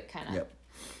 Yep. Like kind of. Yep.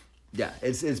 Yeah,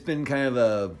 it's been kind of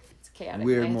a chaotic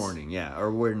weird night. morning, or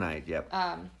weird night. Yep.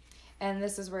 And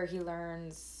this is where he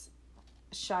learns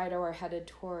Shido are headed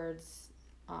towards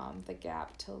the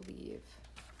Gap to leave.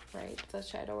 Right, the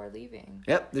Shido are leaving.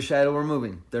 Yep, the Shadow are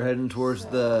moving. They're heading towards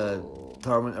the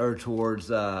Tarwin, or towards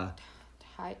Tarwin's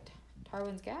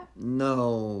Gap.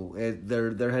 No,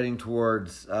 they're heading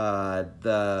towards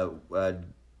the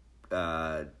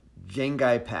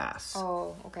Jengai Pass.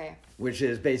 Oh, okay. Which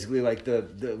is basically like the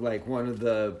like one of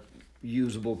the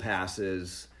usable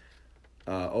passes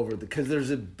over because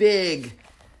there's a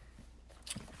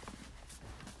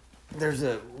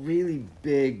really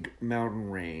big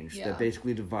mountain range that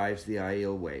basically divides the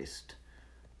Aiel Waste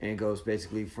and goes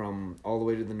basically from all the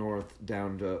way to the north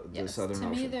down to the southern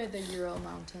ocean. To me, they're the Ural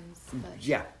Mountains. But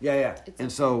Yeah.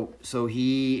 And so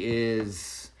he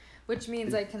is... Which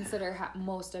means I consider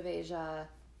most of Asia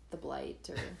the Blight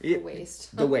or the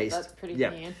Waste. The Waste. That's pretty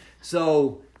mean.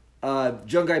 So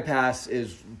Jungai Pass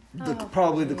is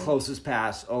probably the closest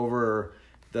pass over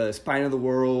the Spine of the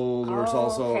World, or it's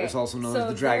also known as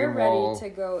the Dragon Wall. So they're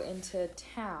ready to go into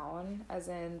town, as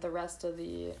in the rest of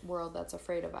the world that's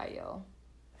afraid of Aiel.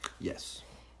 Yes.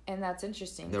 And that's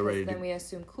interesting, They're ready because then to- we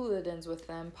assume Couladin's with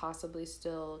them, possibly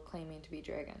still claiming to be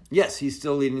Dragon. Yes, he's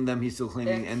still leading them. He's still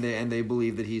claiming, and they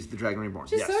believe that he's the Dragon Reborn.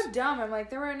 Just Yes. so dumb. I'm like,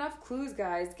 there were enough clues,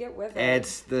 guys. Get with it.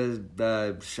 It's the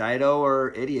Shido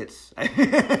are idiots.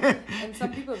 And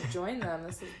some people have joined them.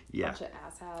 This is a Yeah. bunch of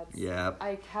asshats. Yeah.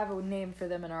 I have a name for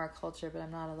them in our culture, but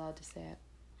I'm not allowed to say it.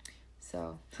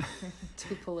 So,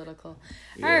 too political.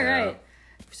 Yeah. All right.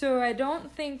 So I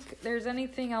don't think there's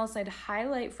anything else I'd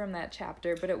highlight from that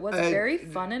chapter, but it was very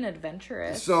fun and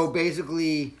adventurous. So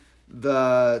basically,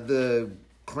 the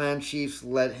clan chiefs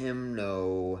let him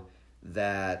know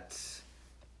that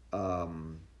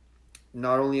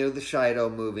not only are the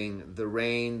Shido moving, the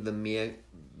Rain, the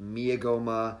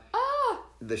Miyagoma,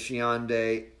 the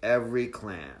Shiande, every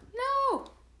clan No!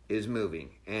 is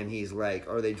moving. And he's like,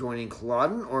 are they joining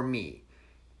Culloden or me?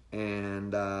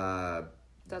 And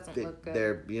Doesn't look good.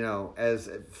 they're, as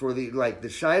for the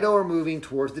Shido are moving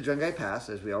towards the Jungai Pass,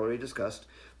 as we already discussed.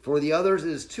 For the others,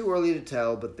 it is too early to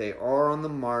tell, but they are on the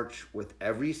march with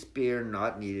every spear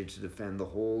not needed to defend the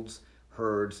holds,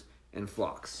 herds, and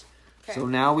flocks. Okay. So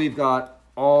now we've got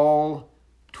all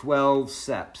 12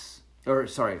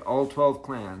 all 12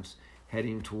 clans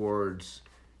heading towards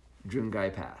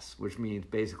Jungai Pass, which means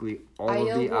basically all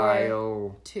of the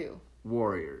Isle 2.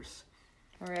 warriors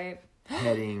All right.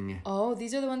 heading. Oh,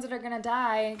 these are the ones that are gonna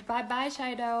die. Bye-bye,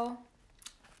 Shido.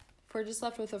 We're just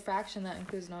left with a fraction that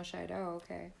includes no Shido.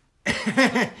 Okay.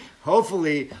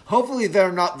 Hopefully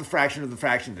they're not the fraction of the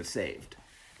fraction that's saved.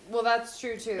 Well, that's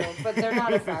true too, but they're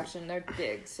not a fraction. They're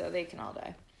big, so they can all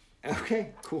die.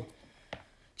 Okay, cool.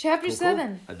 Chapter Cool.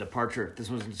 7. A departure. This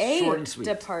one's A short and sweet.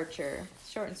 departure.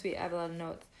 Short and sweet. I have a lot of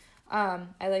notes.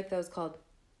 I like those called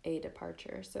a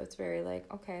departure. So it's very like,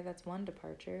 okay, that's one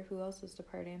departure. Who else is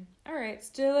departing? All right,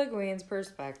 still Egwene's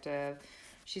perspective.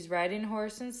 She's riding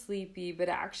horse and sleepy, but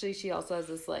actually she also has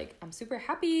this like, I'm super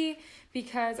happy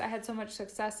because I had so much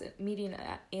success at meeting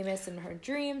Amos in her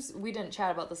dreams. We didn't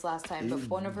chat about this last time, but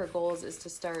one of her goals is to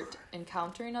start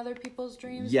encountering other people's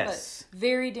dreams. Yes. But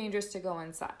very dangerous to go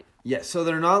inside. Yes, so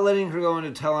they're not letting her go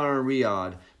into Telon or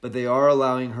Riyadh, but they are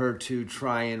allowing her to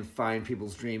try and find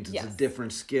people's dreams. It's Yes. a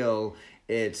different skill.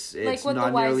 It's Like what not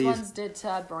the wise nearly ones did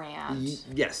to Brand.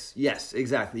 Yes,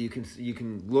 exactly. You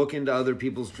can look into other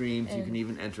people's dreams. You can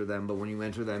even enter them, but when you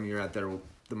enter them, you're at their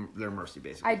mercy,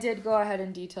 basically. I did go ahead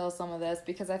and detail some of this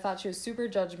because I thought she was super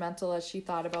judgmental as she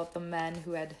thought about the men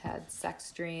who had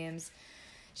sex dreams.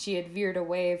 She had veered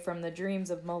away from the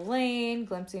dreams of Melaine,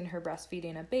 glimpsing her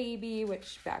breastfeeding a baby,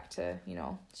 which back to,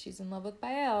 she's in love with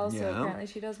Bael, so Yeah. apparently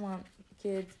she does want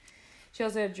kids. She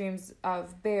also had dreams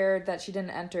of Bear that she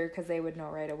didn't enter because they would know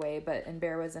right away, and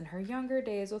Bear was in her younger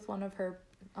days with one of her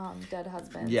dead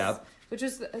husbands. Yep. Which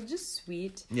was just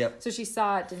sweet. Yep. So she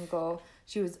saw it, didn't go.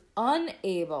 She was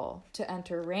unable to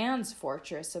enter Rand's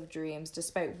Fortress of Dreams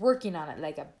despite working on it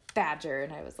like a badger.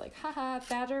 And I was like, haha,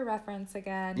 badger reference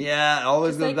again. Yeah,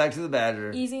 always Just goes like back to the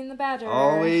badger. Easing the badger.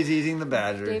 Always easing the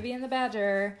badger. Davy and the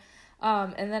badger.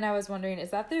 And then I was wondering, is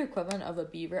that the equivalent of a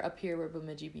beaver up here where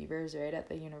Bemidji Beaver is right at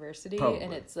the university? Probably,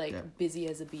 And it's like yeah. busy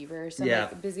as a beaver. So Yeah.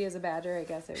 like busy as a badger, I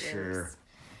guess it Sure. works.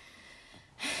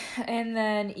 And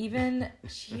then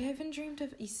she even dreamed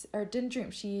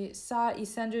of, she saw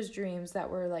Isendra's dreams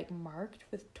that were like marked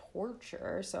with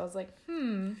torture. So I was like,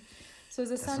 So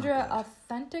is Isendra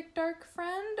authentic dark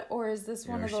friend, or is this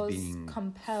one of Or those she's being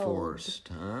compelled? forced.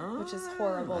 Which is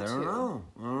horrible, I don't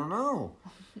too. know.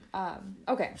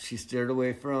 Okay. She steered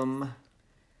away from...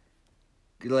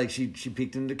 Like, she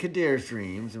peeked into Kadir's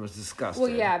dreams and was disgusted. Well,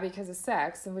 yeah, because of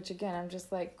sex, and which again, I'm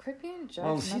just like, quit being judgmental.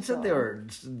 Well, she said they were...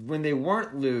 When they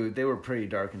weren't lewd, they were pretty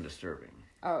dark and disturbing.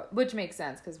 Oh, which makes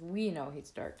sense, because we know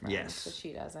he's dark friend, Yes. but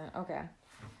she doesn't. Okay.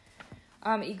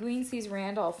 Egwene sees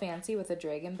Rand all fancy with a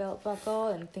dragon belt buckle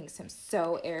and thinks him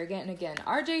so arrogant. And again,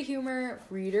 RJ humor,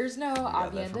 readers know,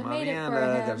 Got that Avienda from made it for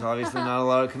Avienda. him. There's obviously not a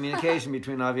lot of communication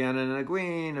between Avienda and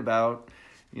Egwene about,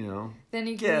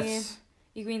 Then gifts.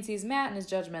 Egwene sees Matt and is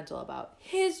judgmental about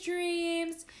his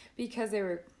dreams because they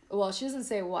were... Well, she doesn't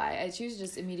say why. She was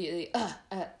just immediately,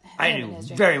 I knew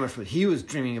very much what he was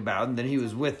dreaming about, and then he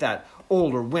was with that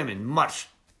older woman,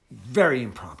 very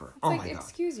improper. It's my God.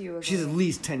 Excuse you, Egwene. She's at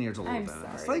least 10 years older I'm than him.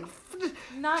 It's sorry. like,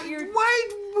 Not your... why?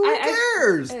 Who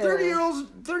cares? Ew.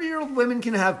 30-year-old women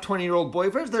can have 20-year-old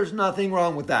boyfriends. There's nothing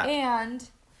wrong with that. And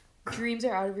dreams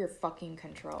are out of your fucking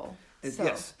control. So,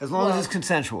 yes, as long as it's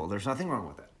consensual, there's nothing wrong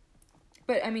with it.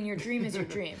 But, I mean, your dream is your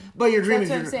dream. But your dream That's is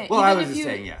what your I'm saying. Well, Even I was if just you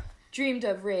saying, yeah. dreamed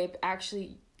of rape,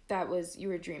 actually, you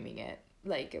were dreaming it.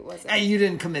 Like, it wasn't... And you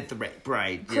didn't commit the rape,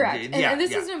 right? Correct. And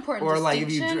this is an important Or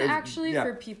distinction, like actually,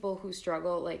 for people who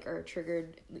struggle, like, are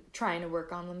triggered, trying to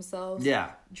work on themselves.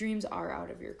 Yeah. Dreams are out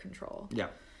of your control. Yeah.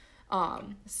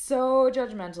 So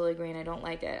judgmental, Egwene. I don't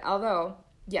like it. Although,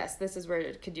 yes, this is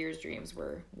where Kadir's dreams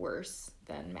were worse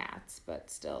than Matt's, but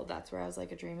still, that's where I was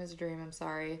like, a dream is a dream. I'm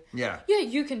sorry. Yeah. Yeah,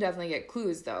 you can definitely get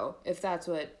clues though if that's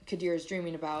what Kadir is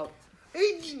dreaming about.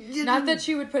 Not that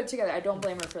she would put it together. I don't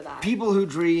blame her for that. People who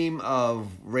dream of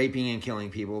raping and killing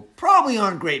people probably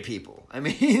aren't great people. I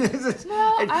mean, You're being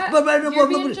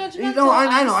judgmental. No,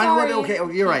 I know. Sorry. Okay,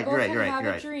 you're right. People You're can have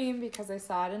right. a dream because I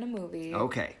saw it in a movie.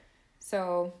 Okay.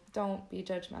 So don't be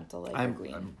judgmental like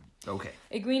Egwene. Okay.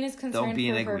 Egwene is concerned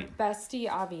be for an her Egwene. bestie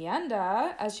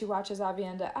Avienda as she watches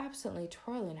Avienda absently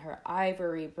twirling her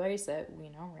ivory bracelet. We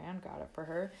know Rand got it for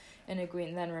her. And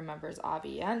Egwene then remembers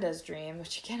Avienda's dream,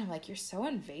 which again, I'm like, you're so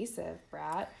invasive,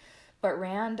 brat. But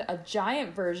Rand, a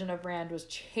giant version of Rand, was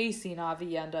chasing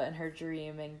Avienda in her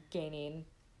dream and gaining,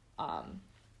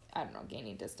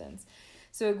 gaining distance.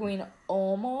 So Egwene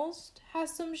almost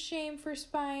has some shame for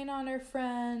spying on her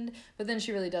friend, but then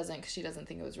she really doesn't because she doesn't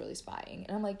think it was really spying.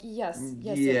 And I'm like, yes, it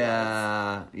was.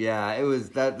 Yeah, it was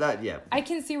that, yeah. I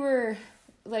can see where,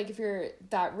 like, if you're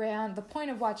that Rand, the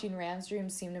point of watching Rand's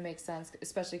dreams seemed to make sense,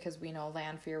 especially because we know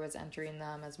Lanfear was entering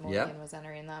them as Morgan was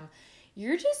entering them.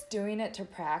 You're just doing it to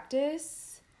practice,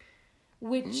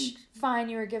 which, fine,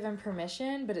 you were given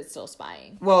permission, but it's still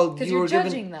spying. Well, because you you're were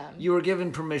judging them. You were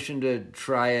given permission to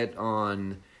try it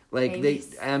on, like,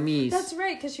 Amis. That's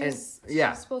right, because she was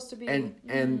supposed to be... they've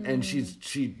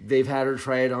had her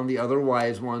try it on the other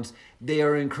wives once. They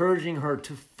are encouraging her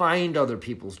to find other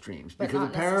people's dreams. But because not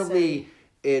apparently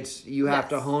you have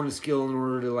to hone a skill in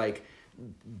order to,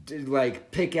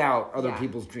 pick out other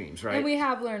people's dreams, right? And we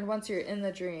have learned once you're in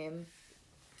the dream...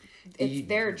 It's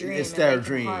their dream. It's their and they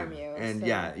dream, can harm you, and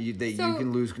so. you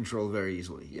can lose control very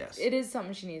easily. Yes, it is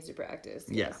something she needs to practice.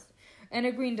 Yes. And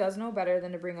Egwene does know better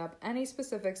than to bring up any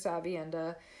specifics to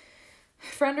Avienda.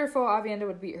 Friend or foe, Avienda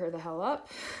would beat her the hell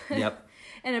up. Yep.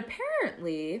 And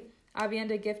apparently,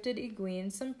 Avienda gifted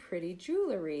Egwene some pretty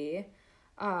jewelry,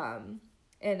 and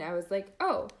I was like,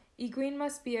 oh. Egwene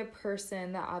must be a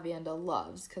person that Avienda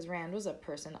loves, because Rand was a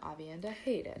person Avienda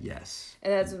hated. Yes.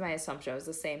 And that's my assumption. It was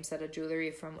the same set of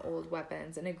jewelry from old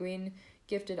weapons. And Egwene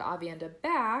gifted Avienda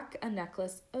back a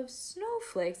necklace of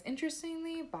snowflakes,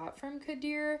 interestingly bought from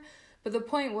Kadir. But the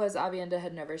point was Avienda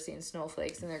had never seen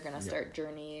snowflakes, and they're going to start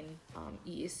journeying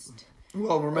east.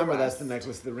 Well, remember, that's the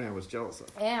necklace that Rand was jealous of.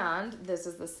 And this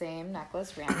is the same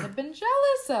necklace Rand had been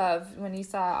jealous of when he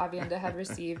saw Avienda had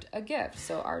received a gift.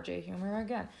 So RJ humor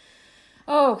again.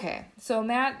 Okay, so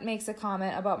Matt makes a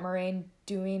comment about Moiraine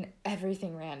doing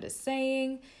everything Rand is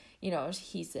saying. You know,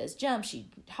 he says jump, she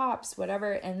hops,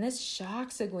 whatever. And this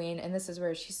shocks Egwene, and this is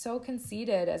where she's so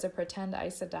conceited as a pretend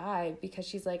Aes Sedai, because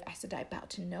she's like, Aes Sedai bowed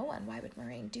to no one. Why would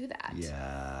Moiraine do that?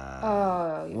 Yeah.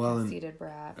 Oh, you conceited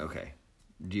brat. Okay.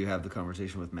 Do you have the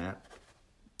conversation with Matt?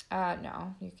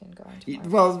 No, you can go into more.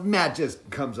 Well, Matt just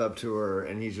comes up to her,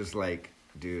 and he's just like,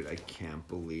 dude, I can't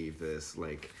believe this.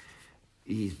 Like,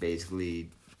 he's basically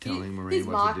telling Moiraine he's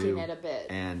what to do. mocking it a bit.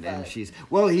 And she's...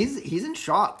 Well, he's in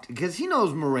shock, because he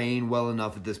knows Moiraine well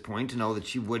enough at this point to know that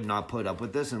she would not put up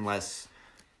with this unless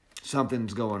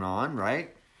something's going on,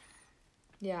 right?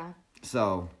 Yeah.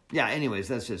 So, yeah, anyways,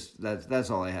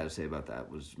 that's all I had to say about that.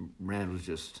 Was Matt was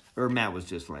just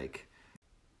like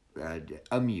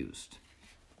amused,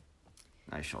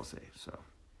 I shall say. So,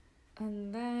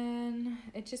 and then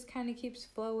it just kind of keeps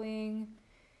flowing.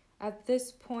 At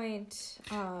this point,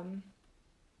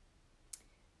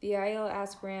 the Aiel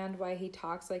asks Rand why he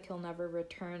talks like he'll never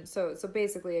return. So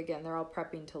basically, again, they're all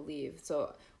prepping to leave.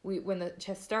 So when the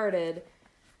chest started,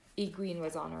 Egwene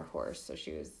was on her horse, so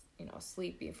she was,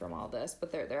 sleepy from all this.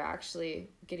 But they're actually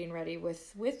getting ready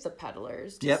with the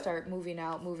peddlers to start moving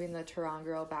the Turan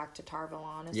girl back to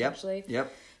Tarvalon, essentially.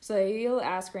 Yep. So Aiel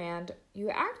asks Rand, "You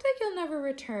act like you'll never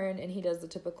return," and he does the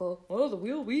typical, "Oh, the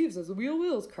wheel weaves as the wheel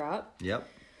wills" crap. Yep.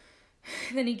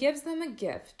 Then he gives them a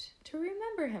gift to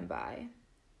remember him by.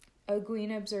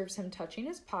 Egwene observes him touching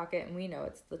his pocket, and we know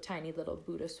it's the tiny little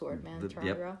Buddha sword man,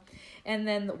 Tarandra. And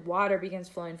then the water begins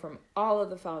flowing from all of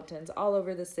the fountains all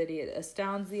over the city. It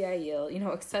astounds the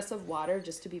Aiel. Excessive water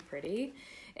just to be pretty.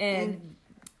 And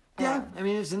yeah, I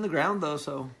mean, it's in the ground, though,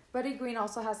 so... But Egwene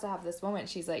also has to have this moment.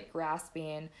 She's,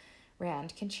 grasping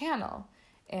Rand can channel.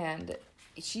 And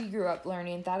she grew up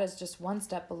learning that is just one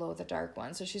step below the Dark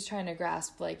One. So she's trying to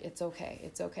grasp, it's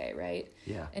okay, right?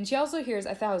 Yeah. And she also hears,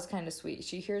 I thought it was kind of sweet,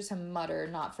 she hears him mutter,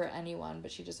 not for anyone,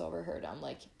 but she just overheard him,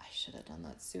 I should have done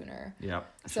that sooner. Yep.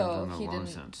 So he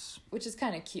didn't, which is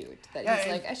kind of cute, that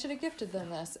he's I should have gifted them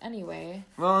this anyway.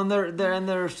 Well, and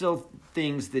there are still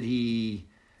things that he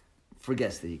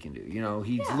forgets that he can do.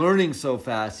 He's learning so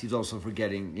fast, he's also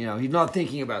forgetting, he's not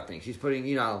thinking about things. He's putting,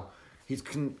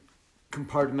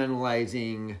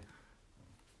 compartmentalizing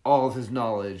all of his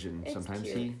knowledge, and It's sometimes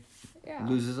cute. he Yeah.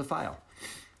 loses a file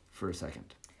for a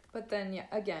second. But then, yeah,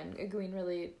 again, Egwene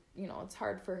really, it's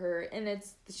hard for her. And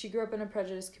she grew up in a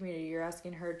prejudiced community. You're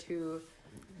asking her to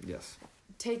Yes.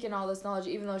 take in all this knowledge,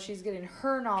 even though she's getting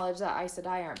her knowledge that Aes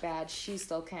Sedai aren't bad, she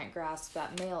still can't grasp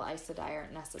that male Aes Sedai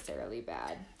aren't necessarily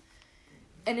bad.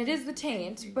 And it is the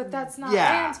taint, but that's not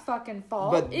Yeah. Rand's fucking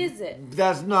fault, But is it?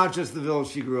 That's not just the village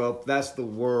she grew up. That's the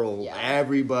world. Yeah.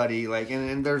 Everybody,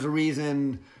 and there's a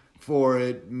reason for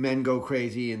it. Men go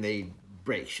crazy and they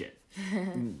break shit.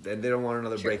 And they don't want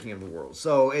another breaking of the world.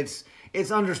 So it's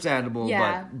understandable.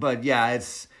 Yeah. But yeah,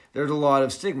 there's a lot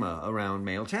of stigma around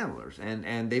male channelers,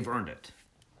 and they've earned it,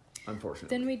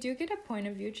 unfortunately. Then we do get a point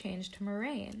of view change to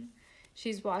Moraine.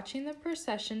 She's watching the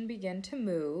procession begin to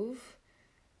move,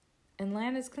 and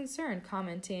Lan is concerned,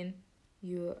 commenting,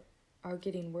 "You are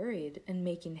getting worried and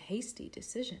making hasty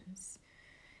decisions,"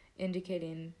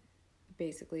 indicating,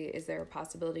 basically, is there a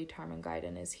possibility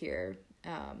Tarmangaiden is here?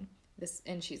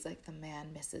 And she's like, "The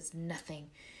man misses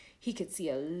nothing. He could see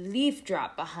a leaf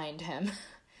drop behind him."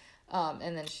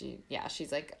 And then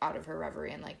she's like out of her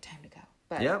reverie and like, time to go.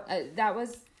 But Yep. that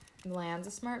was, Lan's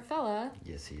a smart fella.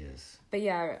 Yes, he is. But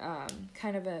yeah,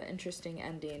 kind of an interesting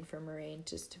ending for Moraine,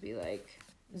 just to be like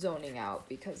zoning out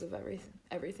because of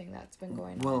everything that's been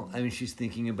going on. Well, I mean, she's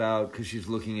thinking about, because she's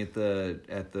looking at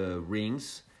the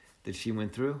rings that she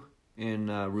went through in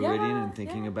Ruidin, and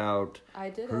thinking about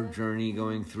her journey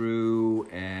going through,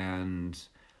 and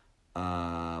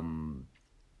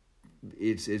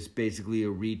it's basically a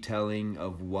retelling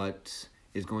of what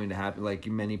is going to happen, like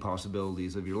many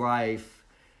possibilities of your life,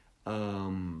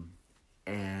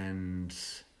 and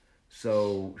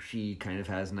so she kind of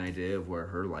has an idea of where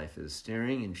her life is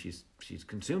steering, and she's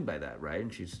consumed by that, right?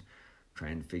 And she's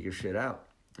trying to figure shit out,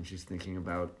 and she's thinking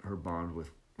about her bond with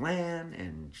Lan,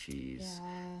 and she's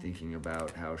thinking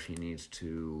about how she needs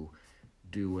to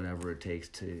do whatever it takes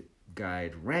to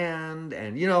guide Rand,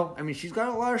 and she's got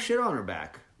a lot of shit on her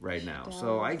back right now.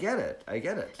 So I get it.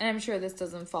 And I'm sure this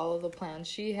doesn't follow the plan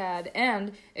she had,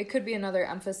 and it could be another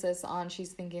emphasis on,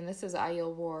 she's thinking this is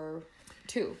Aiel War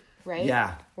 2, right?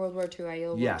 Yeah. World War 2,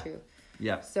 Aiel War 2.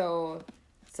 Yeah. So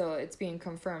it's being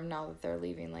confirmed now that they're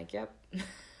leaving, like, yep.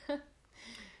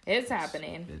 It's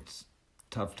happening. It's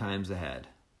tough times ahead.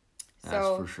 That's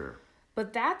So, for sure.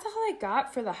 But that's all I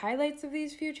got for the highlights of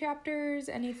these few chapters.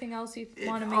 Anything else you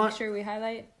want to make sure we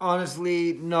highlight?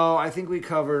 Honestly, no. I think we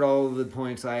covered all of the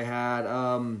points I had.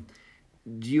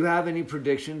 Do you have any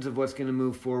predictions of what's going to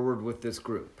move forward with this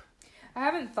group? I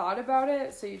haven't thought about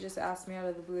it, so you just asked me out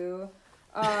of the blue.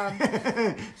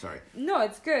 Sorry. No,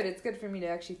 it's good. It's good for me to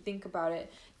actually think about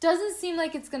it. Doesn't seem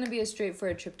like it's going to be a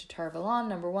straightforward trip to Tar Valon.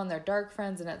 Number one, they're dark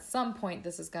friends, and at some point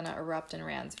this is going to erupt in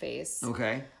Rand's face.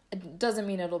 Okay. It doesn't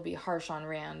mean it'll be harsh on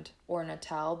Rand or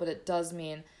Natal, but it does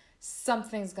mean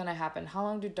something's going to happen. How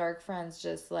long do dark friends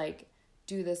just, like,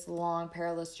 do this long,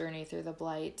 perilous journey through the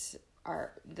Blight,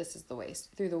 or this is the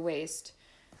Waste, through the Waste,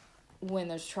 when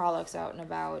there's Trollocs out and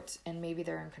about, and maybe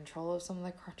they're in control of some of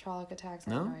the Trolloc attacks?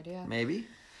 I have no idea. Maybe.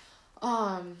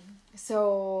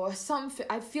 So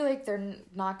I feel like they're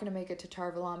not going to make it to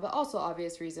Tar Valon, but also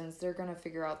obvious reasons. They're going to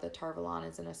figure out that Tar Valon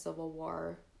is in a civil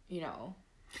war,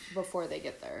 before they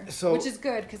get there. So, which is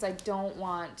good, because I don't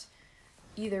want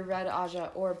either Red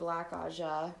Aja or Black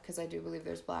Aja, because I do believe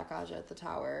there's Black Aja at the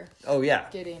tower. Oh, yeah.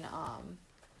 Getting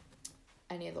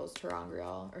any of those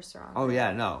Terangrial or Sarangrial. Oh,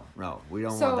 yeah, no. We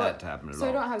don't want that to happen at all. So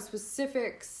I don't have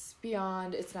specifics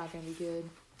beyond it's not going to be good.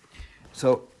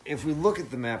 So if we look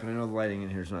at the map, and I know the lighting in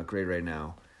here is not great right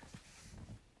now.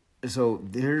 So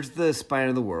here's the spine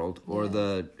of the world, or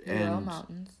the Royal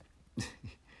Mountains.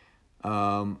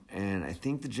 And I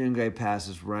think the Jungai Pass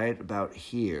is right about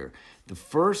here. The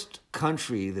first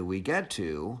country that we get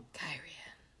to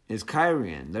is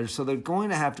Cairhien. So they're going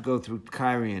to have to go through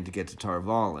Cairhien to get to Tar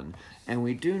Valon. And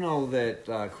we do know that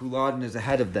Culloden is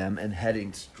ahead of them and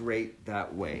heading straight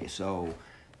that way. So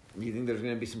you think there's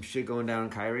going to be some shit going down in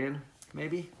Cairhien,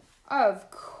 maybe? Of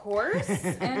course.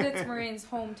 And it's Moraine's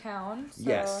hometown.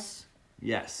 So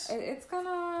Yes. It's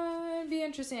gonna be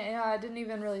interesting. I didn't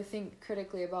even really think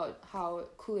critically about how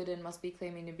Culloden must be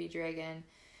claiming to be dragon.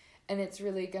 And it's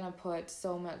really gonna put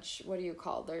so much,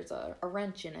 there's a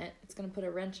wrench in it. It's gonna put a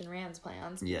wrench in Rand's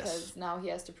plans. Yes. Because now he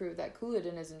has to prove that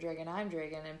Culloden isn't dragon, I'm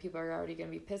dragon. And people are already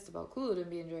gonna be pissed about Culloden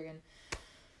being dragon.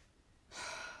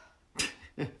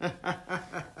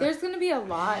 There's gonna be a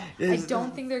lot. I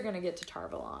don't think they're gonna get to Tar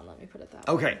Valon, let me put it that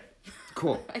way. Okay,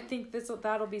 cool. I think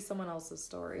that'll be someone else's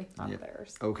story, not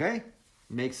theirs. Okay,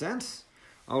 makes sense.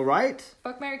 All right.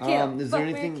 Fuck, marry, kill. Is there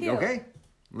anything? Okay,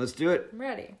 let's do it. I'm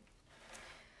ready.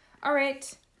 All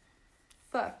right.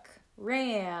 fuck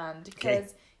Rand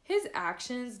because his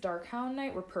actions Darkhound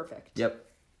Night were perfect. Yep.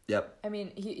 I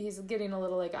mean, he's getting a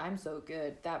little like, I'm so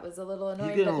good. That was a little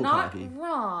annoying, getting but a little not cocky.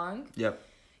 wrong. Yep.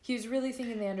 He was really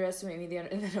thinking they underestimate me, and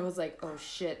then it was like, oh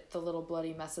shit, the little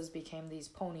bloody messes became these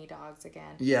pony dogs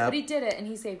again. Yeah. But he did it, and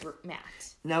he saved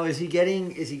Matt. Now, is he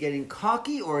getting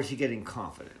cocky or is he getting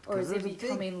confident? Or is he There's a big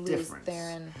becoming Luz difference.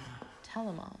 Theron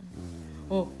Telamon?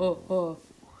 Oh.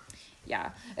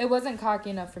 Yeah, it wasn't cocky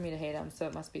enough for me to hate him, so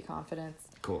it must be confidence.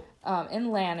 Cool.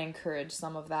 And Lan encouraged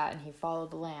some of that, and he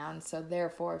followed Lan. So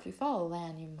therefore, if you follow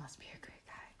Lan, you must be a great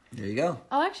guy. There you go.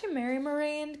 I'll actually marry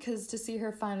Moraine, because to see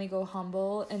her finally go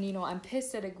humble, and I'm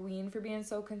pissed at Egwene for being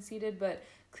so conceited, but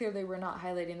clearly we're not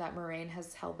highlighting that Moraine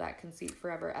has held that conceit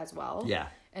forever as well. Yeah.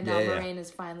 And now Moraine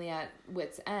is finally at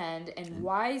wit's end and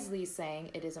wisely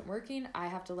saying, it isn't working, I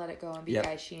have to let it go and be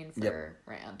Aishin for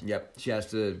Rand. Yep. She has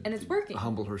to And it's working.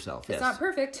 humble herself. It's not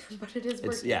perfect, but it is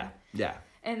working. Yeah.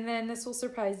 And then this will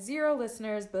surprise 0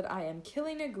 listeners, but I am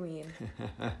killing Egwene.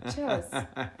 Just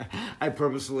I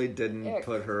purposely didn't Ick.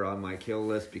 put her on my kill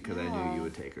list because I knew you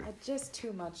would take her. just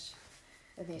too much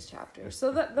in these chapters.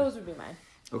 So those would be mine.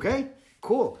 Okay,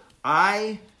 cool.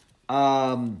 I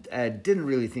didn't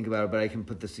really think about it, but I can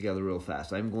put this together real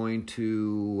fast. I'm going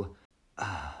to...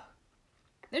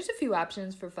 There's a few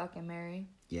options for fucking Mary.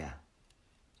 Yeah.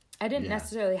 I didn't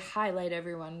necessarily highlight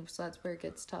everyone, so that's where it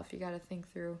gets tough. You gotta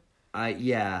think through. I'm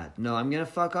going to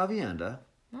fuck Avienda.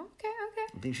 Okay.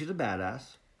 I think she's a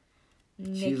badass.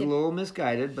 Naked. She's a little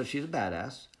misguided, but she's a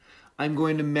badass. I'm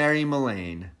going to marry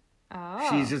Melaine. Oh.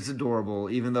 She's just adorable,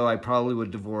 even though I probably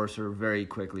would divorce her very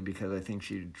quickly because I think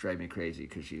she'd drive me crazy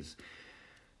because she's...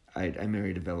 I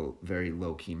married a very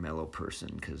low-key, mellow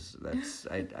person because that's...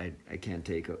 I can't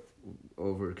take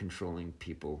over controlling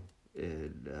people,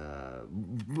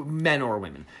 men or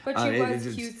women. But she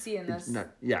was cutesy in this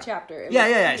chapter.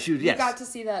 You got to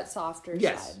see that softer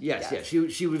side. Yes.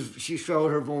 She showed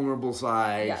her vulnerable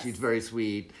side. Yes. She's very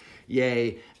sweet.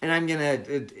 Yay. And I'm going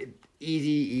to...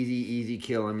 Easy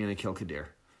kill. I'm going to kill Kadir.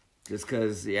 Just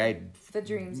because, the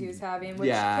dreams he was having, which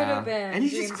could have been and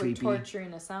he's dreams just of creepy. torturing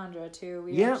Asandra, too.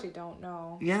 We actually don't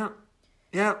know. Yeah.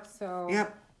 So.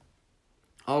 Yep.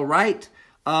 All right.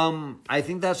 I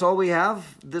think that's all we have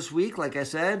this week. Like I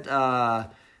said,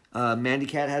 Mandy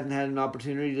Cat hadn't had an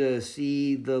opportunity to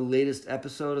see the latest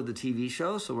episode of the TV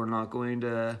show, so we're not going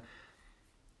to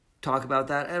talk about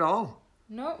that at all.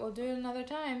 No, we'll do it another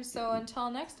time. So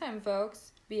until next time,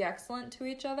 folks, be excellent to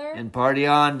each other. And party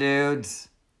on, dudes.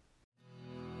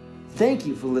 Thank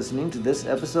you for listening to this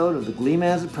episode of The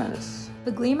Gleeman's Apprentice.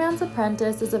 The Gleeman's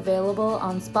Apprentice is available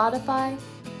on Spotify,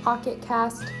 Pocket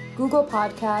Cast, Google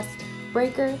Podcast,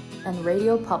 Breaker, and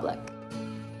Radio Public.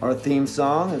 Our theme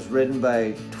song is written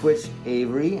by Twitch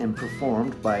Avery and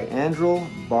performed by Andrel,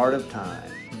 Bard of Time.